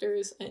management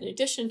factors, in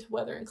addition to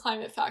weather and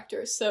climate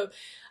factors. So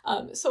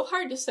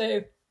hard to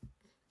say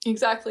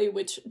exactly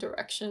which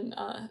direction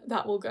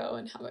that will go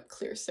and have a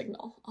clear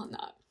signal on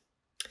that.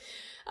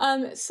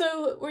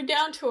 So we're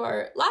down to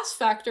our last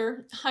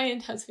factor, high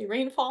intensity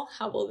rainfall.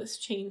 How will this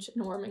change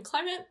in a warming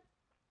climate?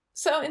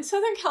 So in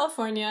Southern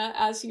California,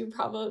 as you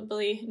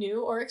probably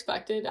knew or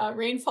expected,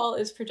 rainfall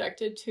is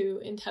projected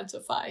to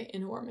intensify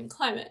in a warming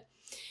climate.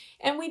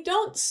 And we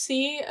don't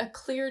see a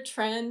clear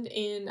trend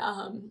in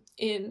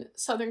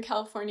Southern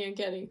California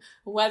getting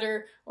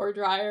wetter or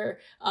drier,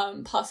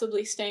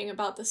 possibly staying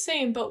about the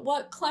same. But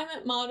what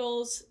climate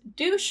models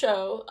do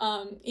show,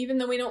 even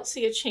though we don't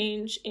see a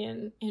change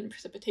in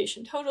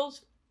precipitation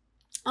totals,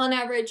 on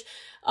average,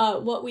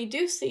 what we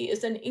do see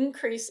is an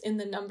increase in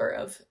the number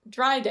of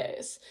dry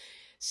days.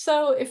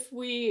 So if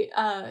we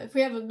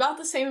have about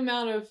the same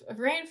amount of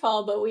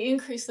rainfall, but we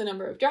increase the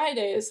number of dry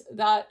days,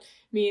 that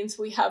means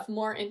we have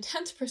more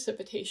intense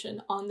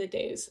precipitation on the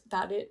days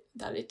that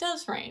it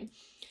does rain.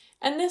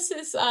 And this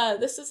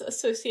is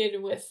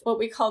associated with what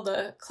we call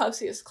the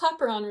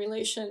Clausius-Clapeyron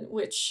relation,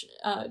 which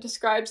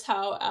describes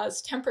how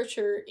as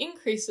temperature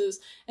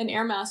increases, an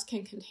air mass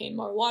can contain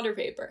more water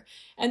vapor.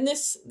 And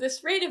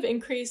this rate of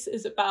increase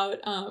is about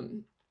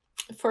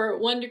for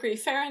 1 degree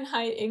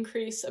Fahrenheit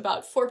increase,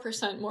 about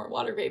 4% more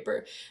water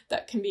vapor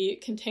that can be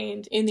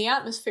contained in the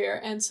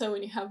atmosphere. And so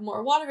when you have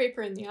more water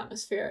vapor in the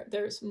atmosphere,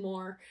 there's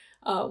more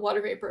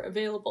water vapor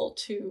available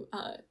to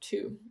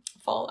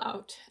fall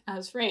out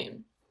as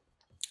rain.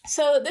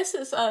 So this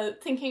is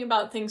thinking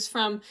about things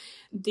from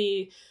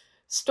the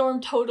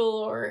storm total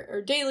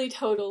or daily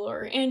total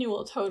or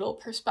annual total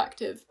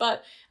perspective,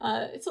 but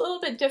it's a little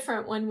bit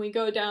different when we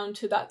go down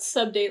to that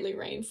sub-daily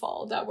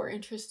rainfall that we're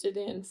interested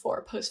in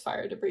for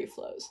post-fire debris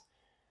flows.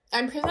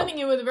 I'm presenting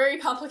you with a very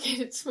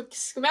complicated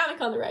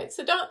schematic on the right,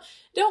 so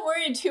don't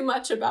worry too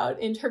much about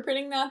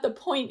interpreting that. The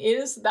point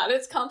is that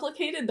it's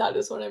complicated. That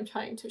is what I'm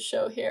trying to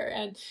show here,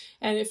 and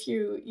if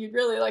you'd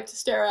really like to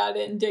stare at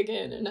it and dig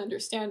in and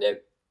understand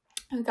it,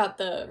 I've got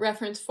the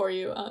reference for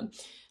you.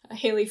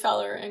 Haley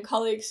Feller and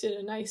colleagues did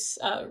a nice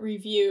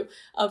review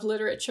of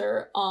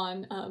literature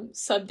on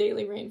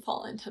sub-daily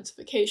rainfall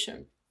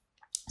intensification.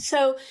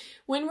 So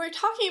when we're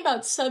talking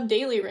about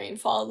sub-daily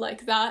rainfall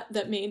like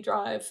that may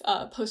drive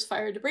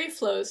post-fire debris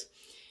flows,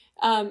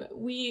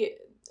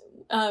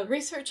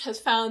 research has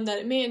found that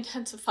it may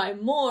intensify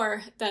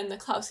more than the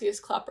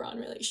Clausius-Clapeyron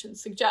relation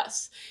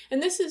suggests.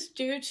 And this is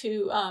due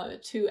to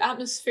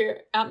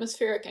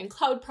atmospheric and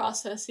cloud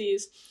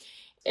processes,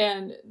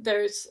 and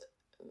there's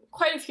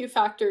quite a few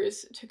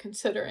factors to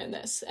consider in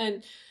this.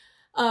 And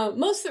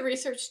most of the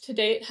research to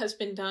date has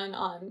been done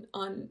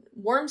on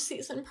warm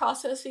season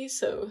processes,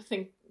 so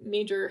think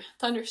major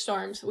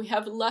thunderstorms. We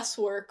have less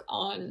work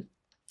on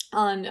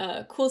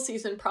cool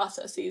season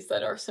processes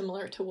that are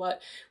similar to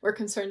what we're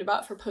concerned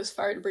about for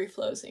post-fire debris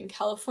flows in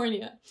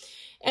California.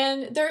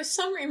 And there are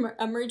some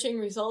emerging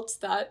results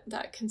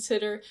that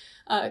consider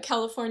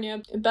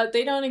California, but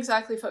they don't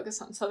exactly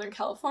focus on Southern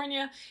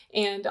California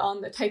and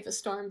on the type of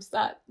storms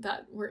that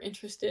we're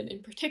interested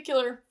in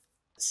particular.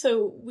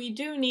 So we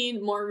do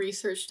need more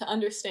research to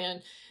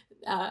understand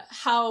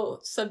how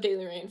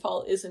sub-daily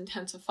rainfall is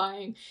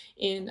intensifying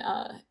in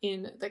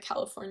the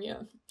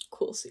California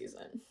cool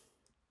season.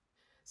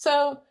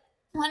 So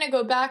I want to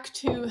go back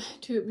to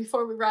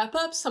before we wrap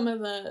up, some of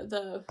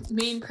the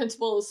main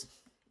principles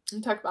we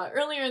talked about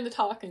earlier in the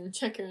talk and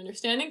check your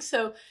understanding.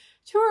 So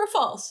true or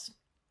false?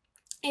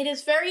 It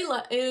is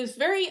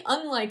very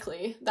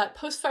unlikely that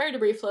post-fire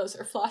debris flows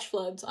or flash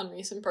floods on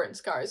recent burn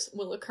scars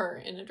will occur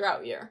in a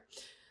drought year.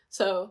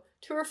 So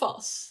true or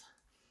false?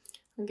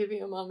 I'll give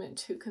you a moment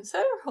to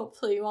consider.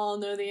 Hopefully you all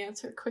know the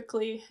answer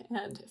quickly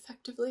and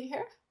effectively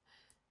here.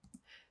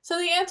 So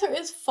the answer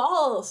is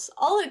false.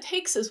 All it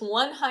takes is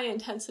one high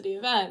intensity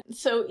event.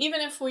 So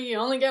even if we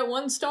only get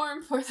one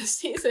storm for the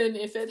season,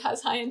 if it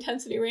has high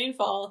intensity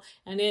rainfall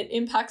and it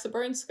impacts a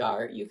burn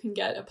scar, you can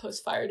get a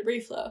post-fire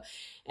debris flow.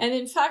 And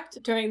in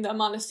fact, during the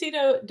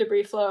Montecito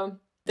debris flow,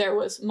 there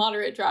was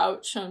moderate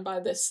drought shown by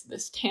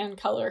this tan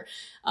color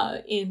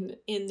in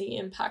the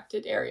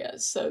impacted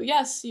areas. So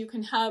yes, we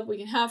can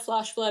have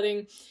flash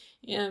flooding,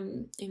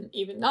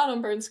 even not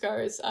on burn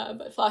scars,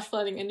 but flash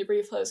flooding and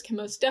debris flows can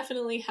most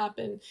definitely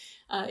happen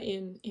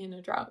in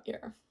a drought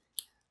year.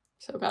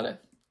 So gotta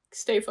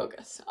stay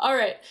focused. All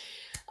right,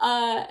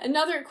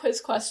 another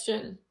quiz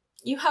question.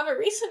 You have a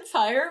recent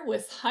fire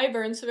with high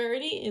burn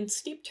severity in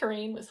steep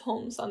terrain with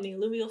homes on the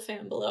alluvial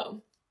fan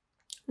below.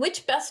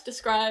 Which best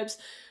describes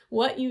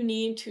what you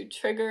need to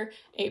trigger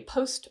a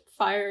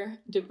post-fire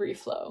debris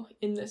flow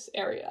in this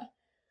area?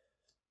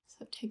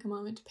 So take a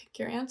moment to pick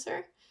your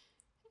answer.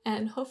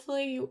 And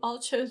hopefully you all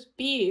chose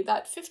B,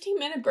 that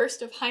 15-minute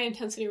burst of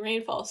high-intensity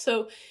rainfall.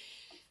 So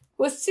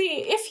with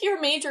C, if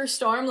your major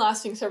storm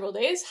lasting several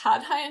days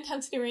had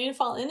high-intensity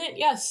rainfall in it,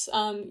 yes,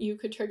 you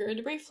could trigger a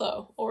debris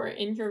flow. Or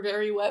in your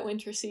very wet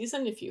winter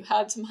season, if you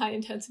had some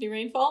high-intensity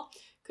rainfall,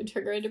 could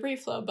trigger a debris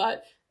flow.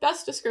 But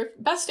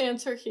best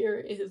answer here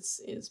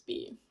is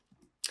B.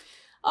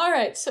 All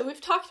right, so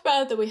we've talked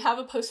about that we have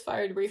a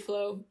post-fire debris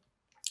flow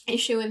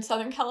issue in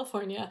Southern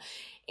California.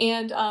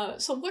 And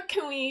so what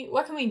can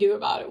we do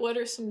about it? What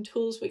are some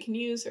tools we can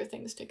use or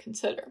things to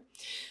consider?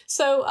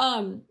 So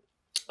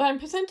what I'm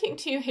presenting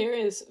to you here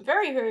is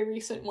very, very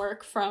recent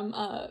work from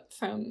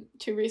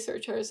two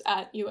researchers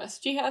at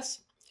USGS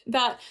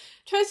that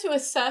tries to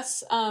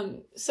assess,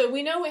 so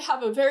we know we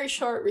have a very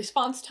short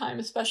response time,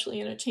 especially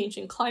in a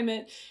changing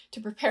climate,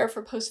 to prepare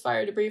for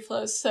post-fire debris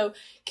flows. So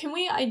can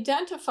we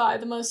identify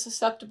the most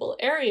susceptible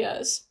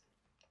areas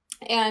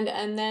and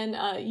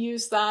then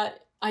use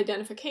that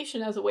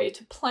identification as a way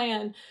to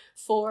plan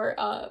for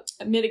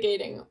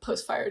mitigating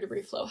post-fire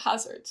debris flow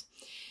hazards?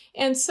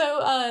 And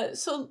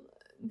so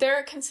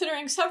they're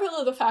considering several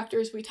of the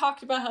factors we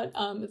talked about.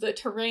 The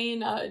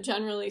terrain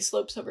generally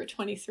slopes over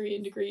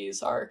 23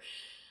 degrees are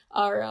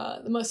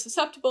the most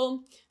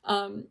susceptible.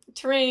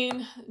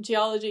 Terrain,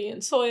 geology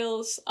and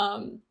soils,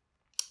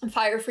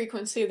 fire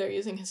frequency, they're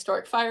using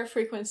historic fire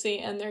frequency,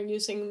 and they're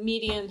using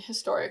median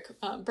historic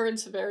burn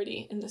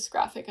severity in this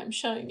graphic I'm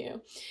showing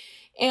you.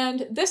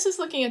 And this is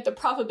looking at the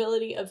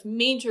probability of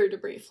major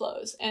debris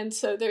flows. And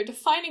so they're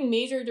defining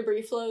major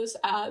debris flows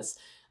as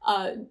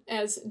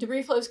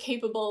debris flows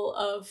capable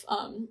of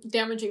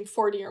damaging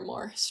 40 or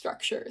more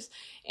structures.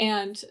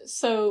 And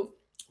so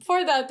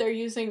for that, they're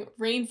using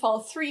rainfall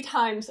 3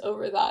 times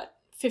over that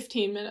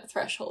 15-minute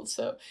threshold.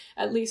 So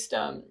at least,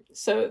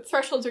 so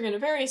thresholds are going to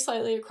vary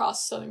slightly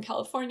across Southern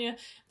California,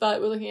 but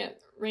we're looking at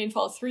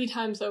rainfall 3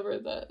 times over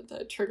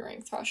the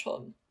triggering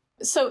threshold.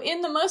 So in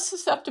the most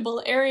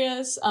susceptible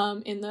areas,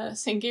 in the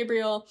San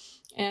Gabriel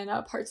and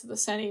parts of the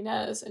San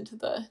Ynez into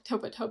the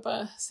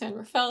Topa San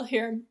Rafael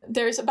here,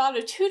 there's about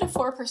a 2 to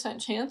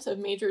 4% chance of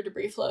major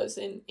debris flows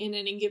in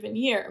any given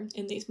year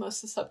in these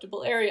most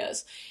susceptible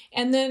areas.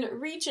 And then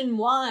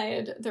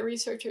region-wide, the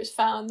researchers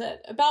found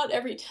that about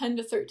every 10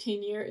 to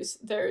 13 years,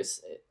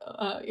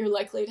 you're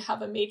likely to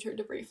have a major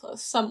debris flow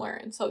somewhere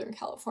in Southern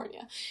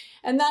California.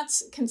 And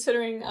that's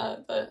considering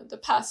the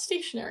past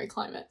stationary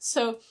climate.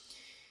 So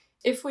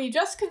if we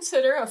just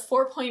consider a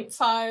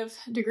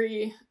 4.5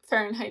 degree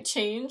Fahrenheit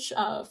change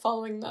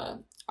following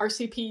the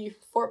RCP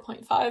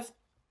 4.5,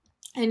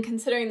 and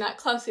considering that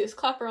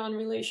Clausius-Clapeyron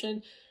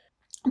relation,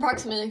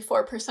 approximately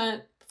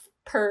 4%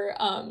 per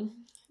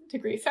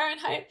degree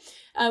Fahrenheit,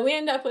 we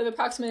end up with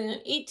approximately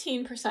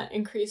an 18%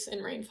 increase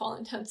in rainfall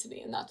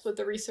intensity, and that's what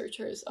the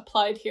researchers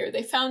applied here.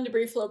 They found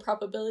debris flow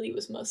probability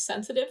was most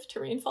sensitive to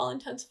rainfall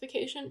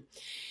intensification.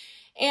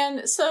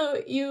 And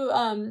so you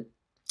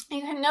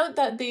can note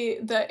that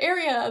the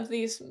area of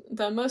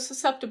the most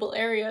susceptible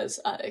areas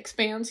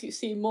expands. You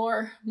see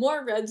more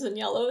reds and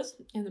yellows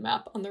in the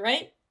map on the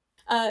right.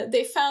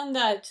 They found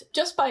that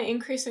just by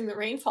increasing the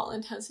rainfall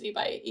intensity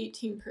by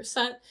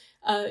 18%,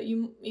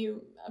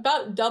 you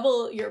about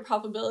double your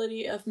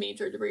probability of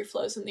major debris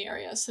flows in the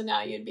area. So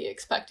now you'd be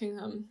expecting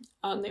them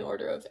on the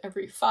order of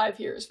every 5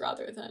 years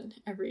rather than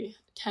every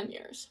 10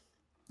 years.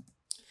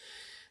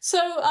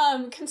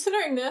 So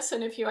considering this,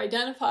 and if you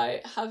identify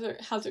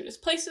hazardous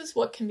places,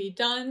 what can be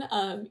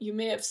done? You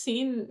may have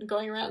seen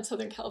going around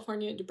Southern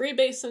California debris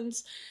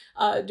basins,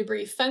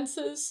 debris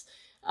fences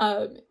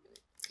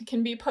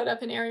can be put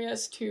up in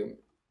areas to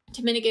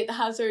mitigate the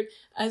hazard,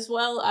 as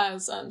well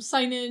as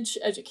signage,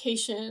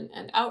 education,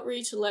 and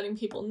outreach, letting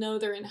people know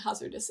they're in a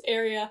hazardous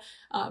area.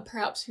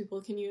 Perhaps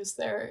people can use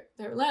their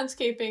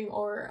landscaping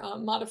or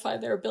modify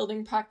their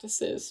building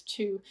practices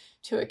to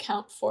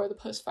account for the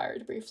post-fire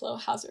debris flow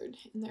hazard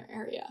in their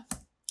area.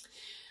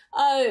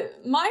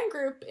 My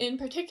group in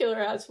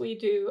particular, as we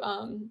do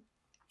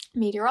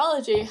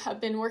meteorology,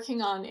 have been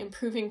working on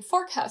improving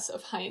forecasts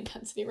of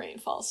high-intensity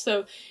rainfall.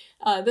 So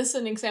this is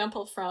an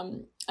example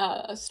from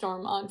a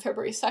storm on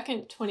February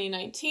 2nd,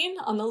 2019.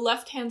 On the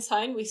left-hand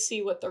side, we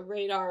see what the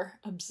radar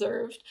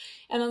observed.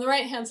 And on the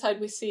right-hand side,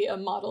 we see a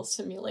model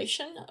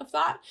simulation of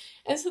that.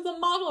 And so the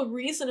model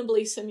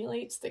reasonably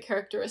simulates the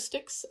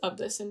characteristics of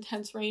this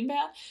intense rain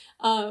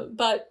band.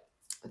 But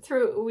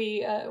when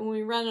we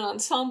run an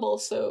ensemble,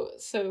 so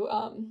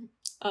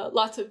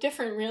lots of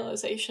different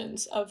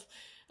realizations of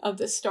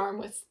this storm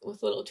with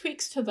little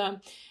tweaks to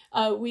them,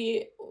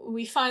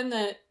 we find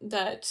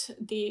that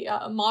the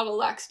model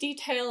lacks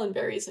detail and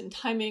varies in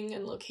timing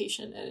and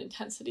location and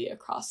intensity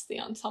across the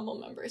ensemble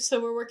members. So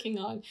we're working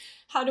on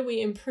how do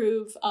we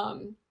improve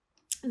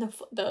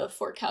the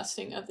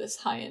forecasting of this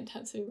high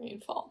intensity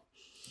rainfall.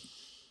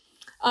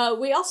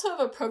 We also have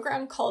a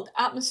program called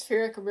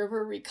Atmospheric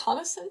River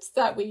Reconnaissance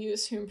that we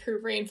use to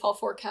improve rainfall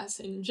forecasts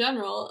in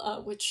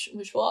general, which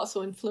will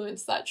also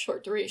influence that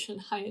short duration,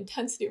 high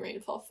intensity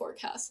rainfall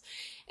forecast.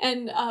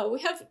 And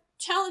we have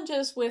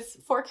challenges with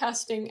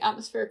forecasting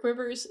atmospheric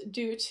rivers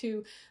due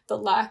to the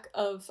lack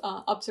of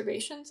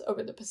observations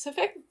over the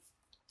Pacific.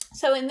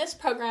 So in this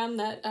program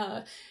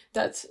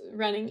that's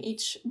running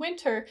each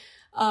winter,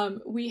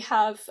 we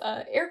have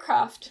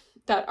aircraft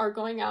that are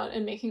going out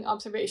and making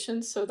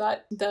observations, so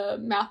that the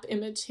map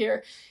image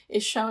here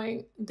is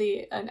showing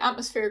an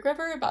atmospheric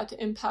river about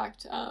to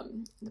impact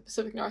the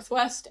Pacific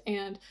Northwest,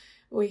 and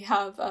we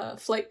have a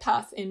flight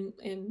path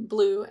in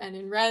blue and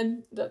in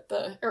red that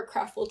the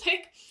aircraft will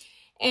take.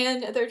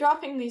 And they're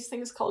dropping these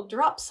things called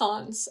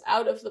dropsondes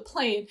out of the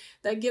plane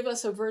that give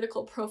us a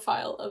vertical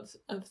profile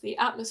of the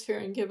atmosphere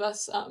and give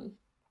us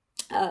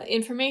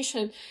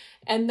information.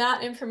 And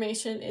that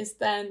information is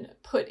then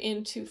put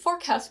into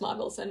forecast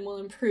models and will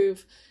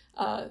improve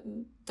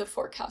the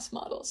forecast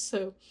models.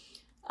 So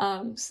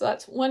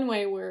that's one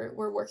way we're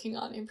working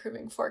on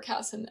improving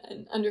forecasts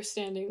and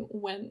understanding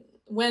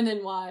when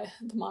and why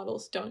the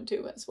models don't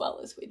do as well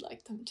as we'd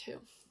like them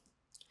to.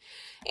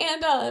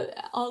 And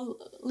I'll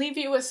leave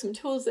you with some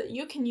tools that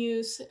you can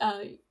use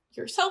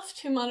yourself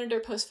to monitor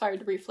post-fire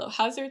debris flow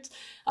hazards,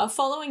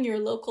 following your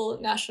local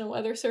National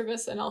Weather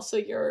Service and also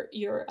your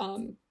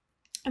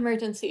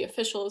emergency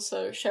officials,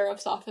 so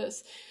Sheriff's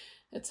Office,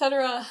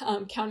 etc.,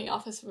 County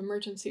Office of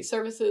Emergency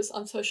Services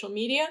on social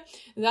media.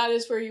 That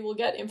is where you will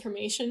get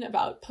information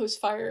about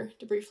post-fire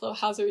debris flow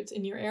hazards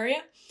in your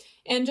area,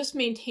 and just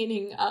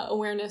maintaining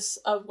awareness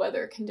of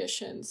weather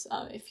conditions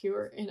if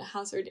you're in a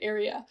hazard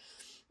area.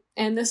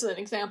 And this is an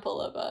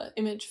example of an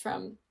image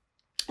from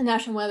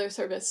National Weather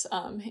Service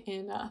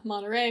in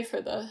Monterey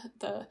for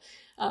the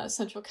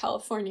Central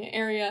California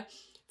area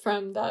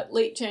from that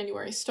late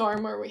January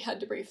storm where we had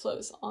debris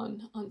flows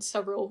on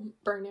several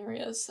burn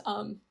areas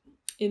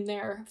in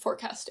their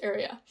forecast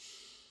area.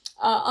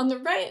 On the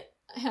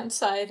right-hand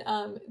side,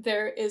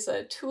 there is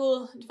a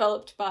tool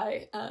developed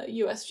by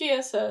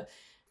USGS, a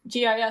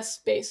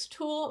GIS-based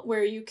tool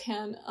where you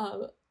can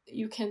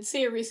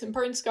see a recent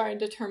burn scar and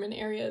determine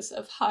areas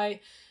of high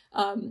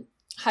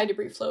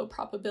debris flow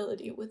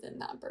probability within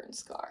that burn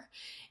scar.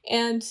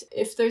 And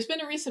if there's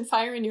been a recent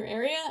fire in your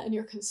area and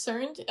you're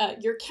concerned,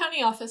 your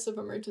County Office of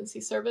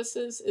Emergency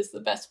Services is the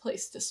best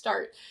place to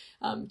start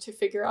to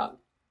figure out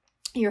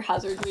your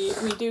hazard.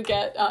 We do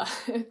get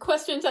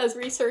questions as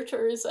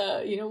researchers,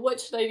 what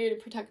should I do to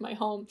protect my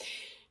home?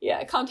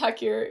 Yeah,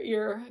 contact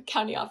your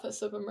County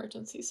Office of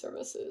Emergency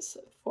Services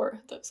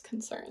for those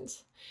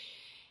concerns.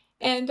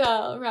 And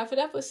I'll wrap it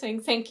up with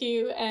saying thank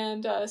you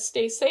and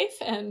stay safe.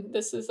 And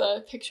this is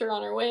a picture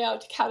on our way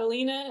out to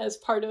Catalina as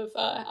part of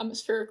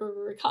atmospheric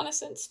river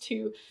reconnaissance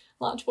to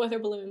launch weather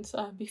balloons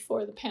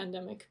before the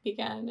pandemic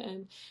began.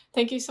 And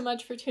thank you so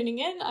much for tuning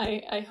in.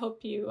 I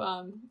hope you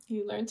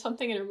learned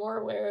something and are more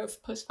aware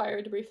of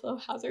post-fire debris flow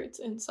hazards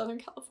in Southern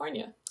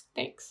California.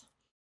 Thanks.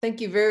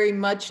 Thank you very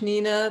much,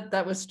 Nina.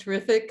 That was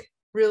terrific.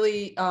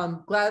 Really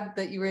glad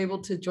that you were able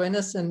to join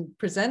us and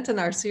present in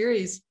our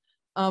series.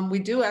 We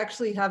do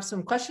actually have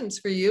some questions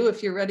for you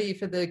if you're ready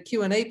for the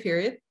Q&A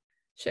period.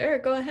 Sure,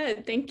 go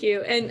ahead. Thank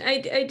you. And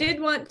I did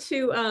want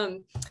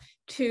to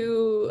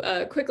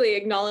quickly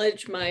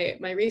acknowledge my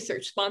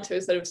research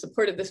sponsors that have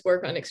supported this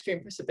work on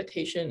extreme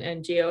precipitation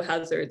and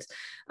geohazards.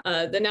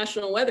 The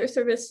National Weather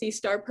Service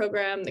CSTAR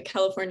program, the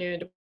California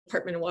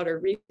Department of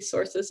Water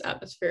Resources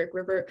Atmospheric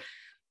River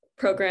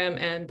Program,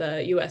 and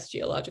the U.S.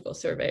 Geological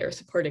Survey are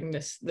supporting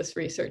this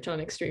research on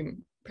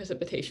extreme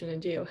precipitation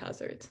and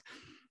geohazards.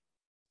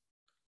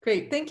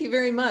 Great, thank you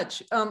very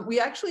much. We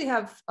actually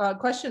have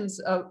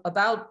questions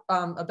about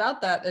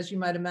that, as you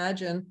might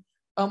imagine.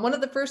 One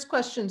of the first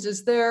questions,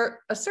 is there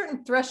a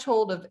certain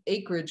threshold of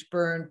acreage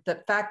burn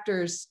that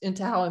factors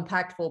into how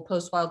impactful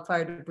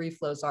post-wildfire debris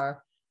flows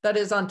are? That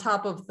is on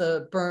top of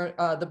the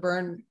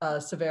burn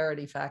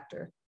severity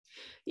factor.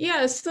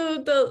 Yeah, so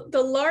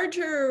the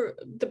larger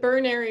the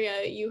burn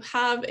area you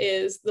have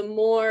is, the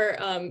more,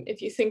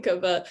 if you think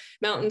of a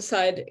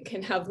mountainside,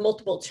 can have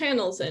multiple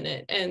channels in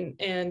it, and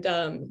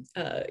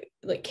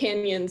like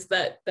canyons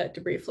that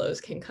debris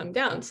flows can come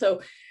down.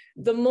 So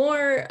the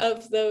more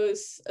of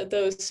those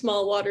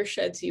small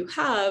watersheds you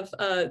have,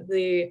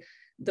 the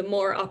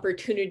more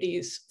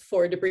opportunities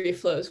for debris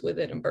flows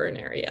within a burn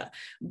area.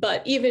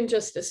 But even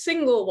just a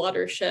single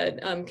watershed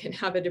can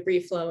have a debris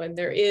flow, and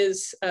there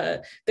is,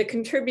 the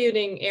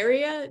contributing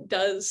area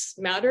does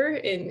matter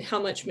in how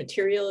much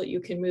material you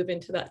can move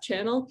into that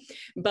channel.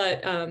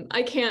 But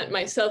I can't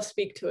myself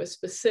speak to a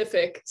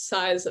specific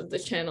size of the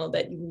channel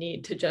that you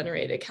need to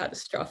generate a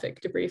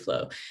catastrophic debris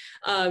flow.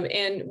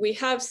 And we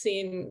have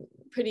seen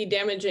pretty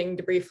damaging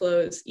debris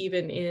flows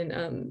even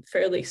in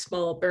fairly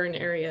small burn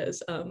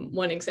areas.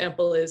 One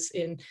example is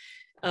in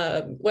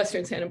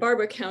Western Santa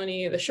Barbara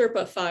County. The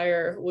Sherpa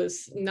fire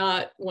was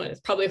not one,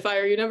 it's probably a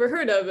fire you never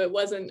heard of. It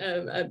wasn't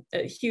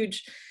a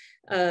huge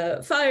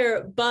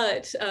fire,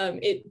 but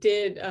it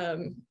did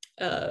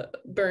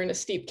burn a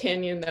steep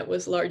canyon that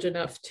was large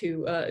enough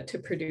to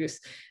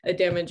produce a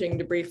damaging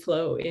debris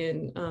flow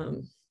in,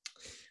 oh,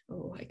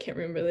 I can't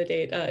remember the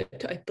date. I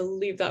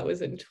believe that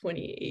was in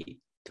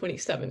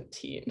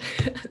 2017.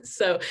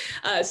 So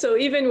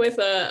even with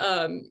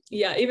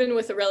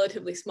a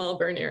relatively small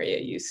burn area,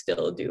 you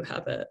still do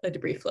have a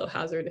debris flow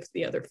hazard if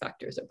the other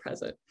factors are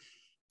present.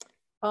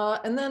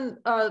 And then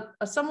a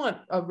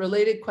somewhat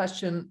related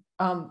question.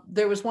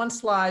 There was one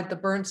slide, the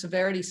burn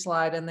severity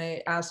slide, and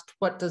they asked,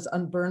 what does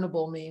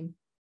unburnable mean?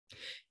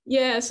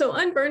 Yeah, so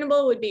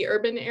unburnable would be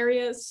urban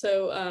areas.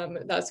 So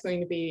that's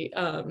going to be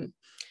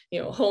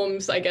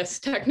homes, I guess,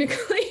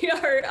 technically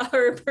are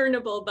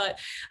burnable, but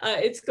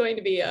it's going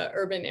to be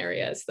urban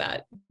areas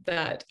that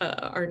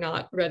are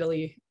not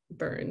readily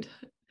burned.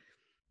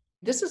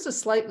 This is a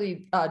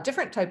slightly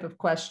different type of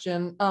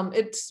question.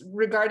 It's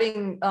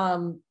regarding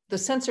the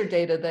sensor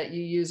data that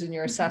you use in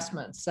your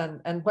assessments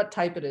and what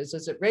type it is.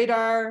 Is it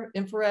radar,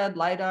 infrared,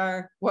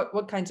 LiDAR?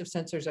 What kinds of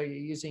sensors are you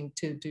using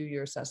to do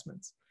your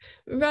assessments?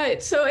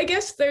 Right. So I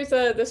guess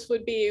this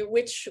would be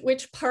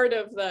which part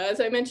of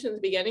as I mentioned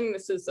at the beginning,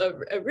 this is a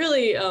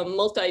really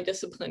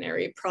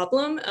multidisciplinary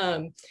problem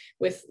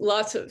with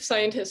lots of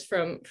scientists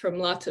from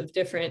lots of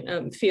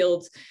different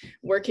fields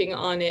working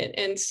on it.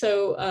 And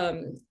so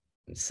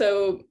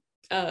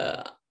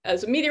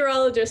as a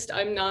meteorologist,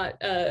 I'm not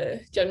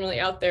generally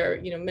out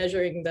there,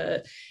 measuring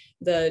the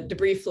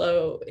debris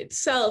flow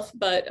itself,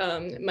 but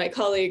my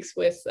colleagues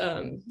with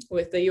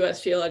the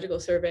U.S. Geological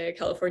Survey,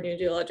 California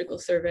Geological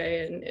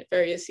Survey, and at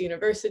various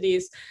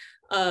universities,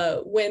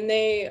 when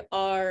they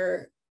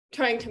are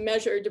trying to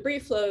measure debris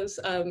flows,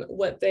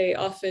 what they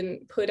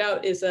often put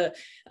out is a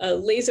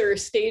laser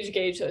stage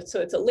gauge.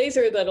 So it's a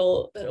laser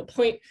that'll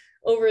point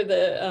over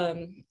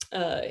the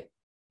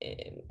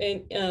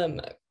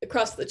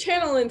across the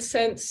channel and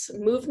sense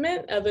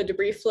movement of a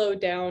debris flow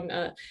down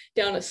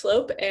a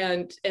slope,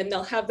 and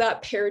they'll have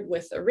that paired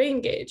with a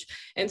rain gauge.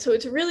 And so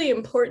it's really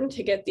important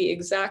to get the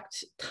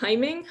exact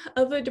timing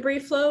of a debris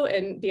flow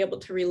and be able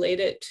to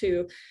relate it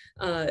to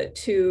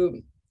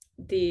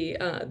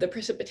the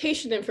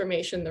precipitation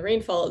information, the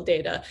rainfall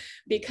data,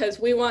 because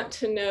we want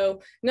to know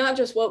not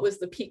just what was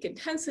the peak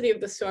intensity of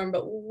the storm,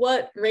 but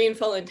what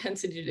rainfall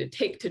intensity did it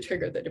take to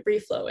trigger the debris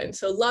flow. And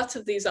so lots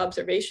of these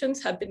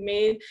observations have been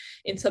made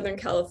in Southern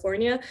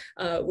California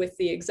with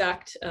the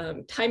exact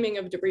timing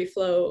of debris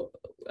flow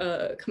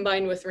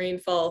combined with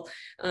rainfall.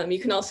 You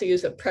can also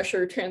use a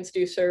pressure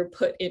transducer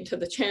put into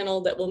the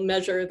channel that will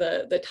measure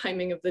the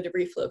timing of the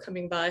debris flow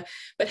coming by.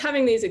 But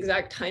having these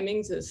exact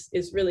timings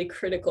is really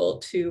critical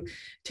to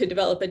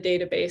develop a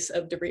database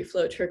of debris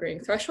flow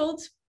triggering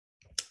thresholds.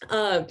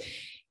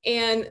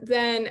 And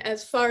then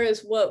as far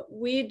as what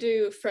we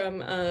do from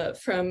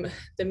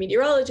the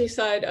meteorology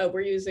side,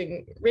 we're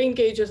using rain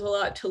gauges a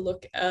lot to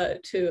look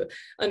to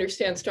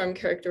understand storm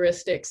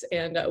characteristics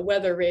and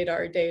weather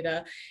radar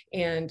data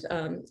and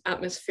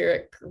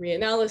atmospheric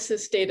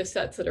reanalysis data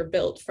sets that are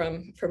built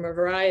from a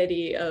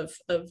variety of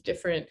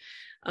different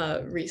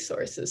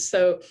resources.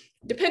 So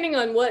depending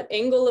on what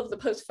angle of the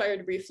post-fire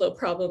debris flow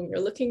problem you're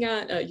looking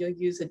at, you'll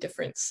use a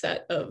different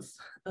set of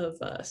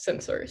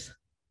sensors.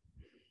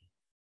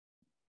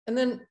 And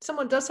then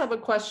someone does have a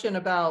question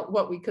about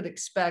what we could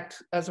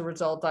expect as a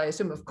result, I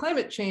assume, of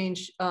climate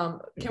change.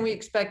 Can we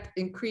expect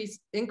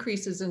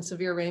increases in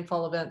severe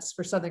rainfall events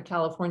for Southern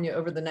California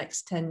over the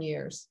next 10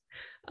 years?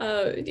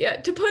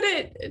 Yeah, to put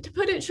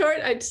it short,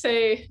 I'd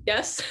say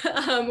yes.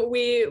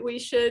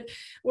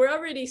 We're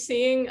already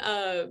seeing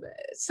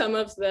some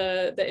of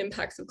the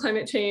impacts of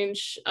climate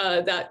change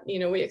that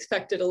we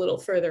expected a little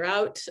further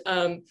out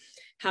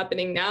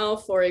happening now.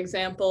 For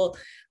example,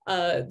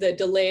 the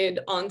delayed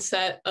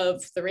onset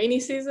of the rainy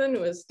season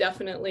was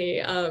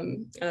definitely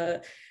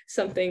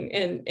something,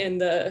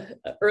 and the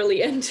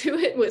early end to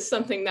it was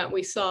something that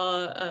we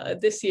saw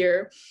this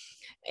year.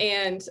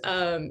 And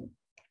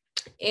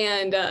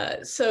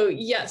so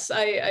yes,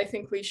 I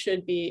think we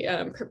should be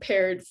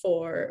prepared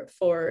for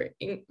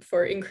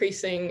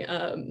increasing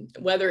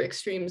weather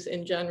extremes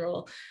in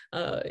general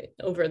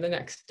over the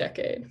next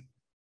decade.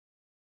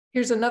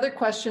 Here's another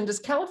question. Does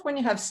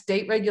California have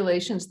state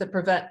regulations that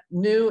prevent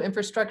new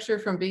infrastructure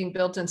from being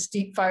built in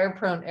steep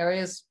fire-prone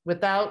areas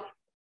without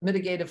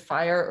mitigated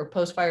fire or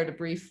post-fire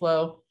debris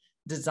flow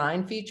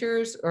design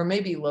features, or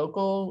maybe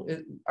local?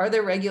 Are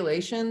there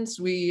regulations?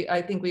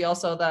 I think we all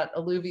saw that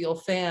alluvial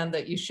fan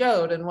that you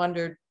showed and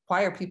wondered,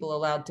 why are people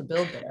allowed to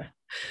build there?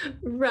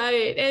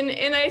 Right.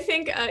 And I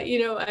think,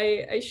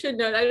 I should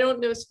note, I don't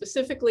know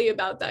specifically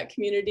about that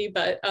community,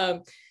 but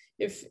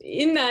if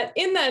in that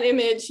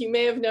image, you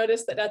may have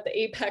noticed that at the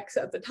apex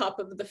at the top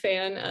of the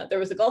fan, there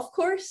was a golf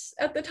course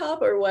at the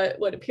top, or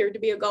what appeared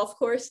to be a golf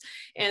course.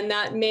 And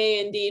that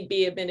may indeed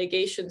be a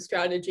mitigation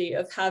strategy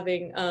of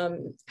having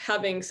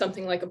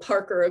something like a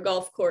park or a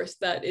golf course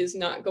that is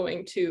not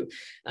going to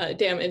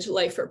damage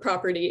life or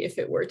property if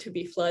it were to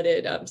be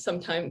flooded.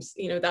 Sometimes,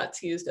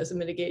 that's used as a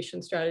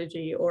mitigation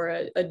strategy or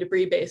a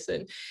debris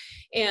basin.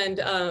 And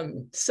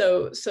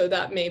so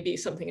that may be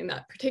something in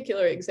that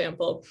particular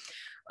example.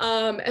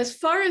 As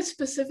far as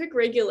specific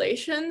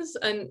regulations,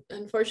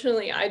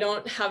 unfortunately, I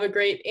don't have a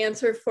great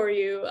answer for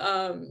you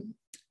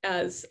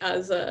as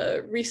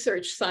a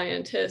research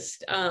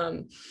scientist.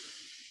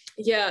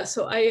 Yeah,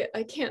 so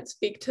I can't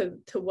speak to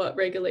what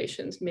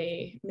regulations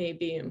may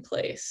be in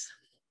place.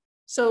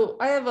 So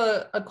I have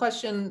a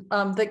question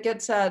that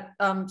gets at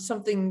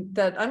something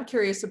that I'm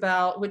curious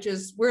about, which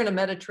is we're in a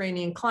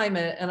Mediterranean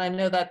climate, and I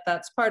know that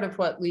that's part of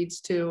what leads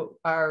to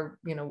our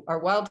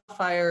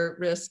wildfire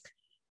risk.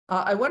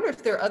 I wonder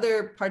if there are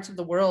other parts of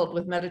the world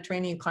with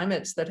Mediterranean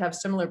climates that have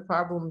similar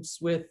problems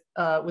with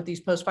these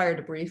post-fire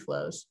debris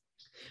flows.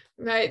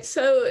 Right.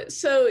 So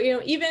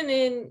even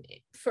in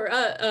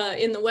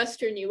the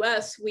Western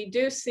U.S., we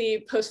do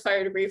see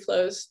post-fire debris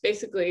flows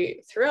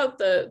basically throughout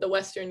the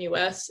Western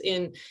U.S.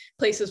 in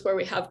places where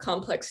we have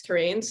complex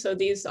terrain. So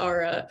these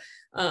are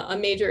a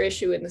major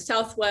issue in the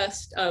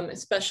Southwest,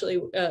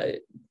 especially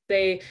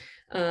they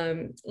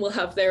will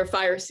have their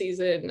fire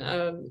season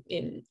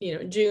in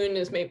June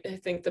is maybe I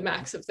think the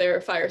max of their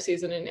fire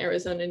season in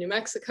Arizona, New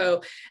Mexico,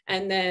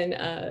 and then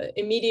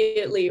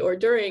immediately or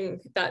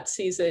during that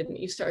season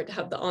you start to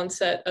have the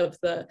onset of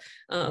the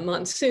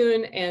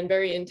monsoon and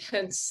very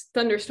intense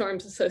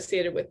thunderstorms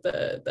associated with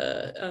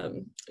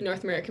the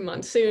North American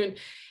monsoon,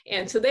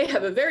 and so they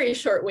have a very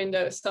short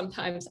window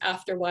sometimes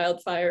after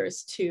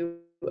wildfires to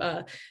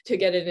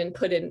get it and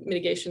put in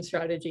mitigation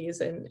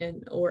strategies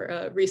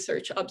or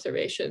research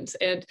observations.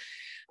 And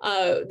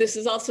this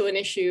is also an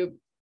issue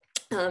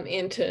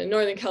into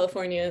Northern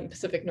California and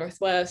Pacific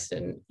Northwest,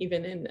 and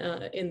even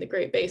in the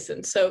Great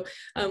Basin. So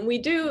we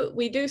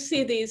do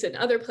see these in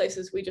other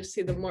places. We just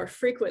see them more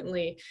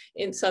frequently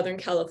in Southern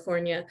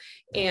California,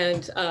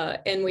 and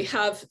we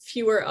have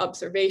fewer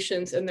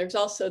observations. And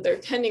they're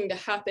tending to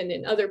happen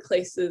in other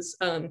places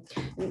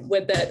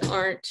that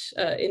aren't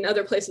in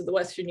other places of the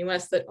Western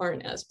U.S. that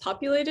aren't as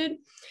populated.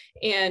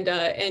 And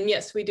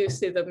yes, we do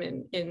see them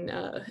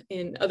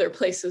in other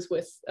places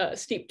with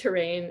steep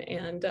terrain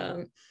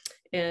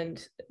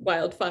and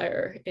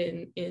wildfire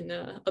in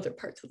other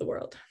parts of the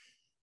world.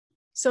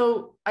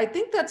 So I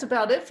think that's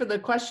about it for the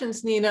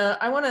questions, Nina.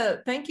 I want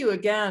to thank you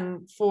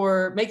again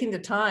for making the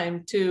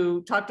time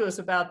to talk to us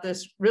about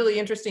this really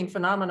interesting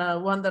phenomena,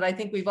 one that I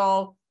think we've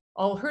all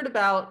heard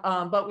about,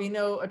 but we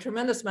know a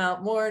tremendous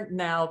amount more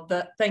now.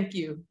 Thank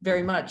you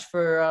very much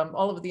for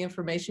all of the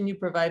information you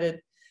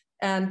provided.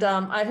 And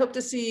I hope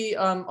to see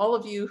all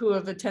of you who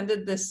have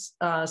attended this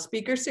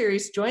speaker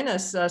series join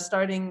us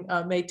starting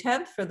May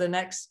 10th for the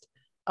next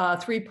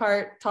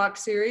three-part talk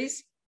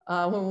series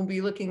when we'll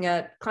be looking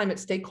at climate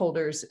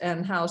stakeholders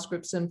and how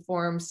Scripps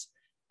informs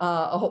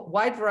a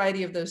wide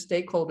variety of those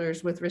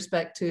stakeholders with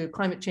respect to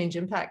climate change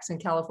impacts in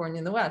California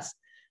and the West.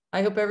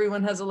 I hope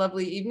everyone has a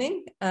lovely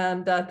evening,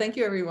 and thank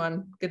you,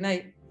 everyone. Good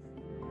night.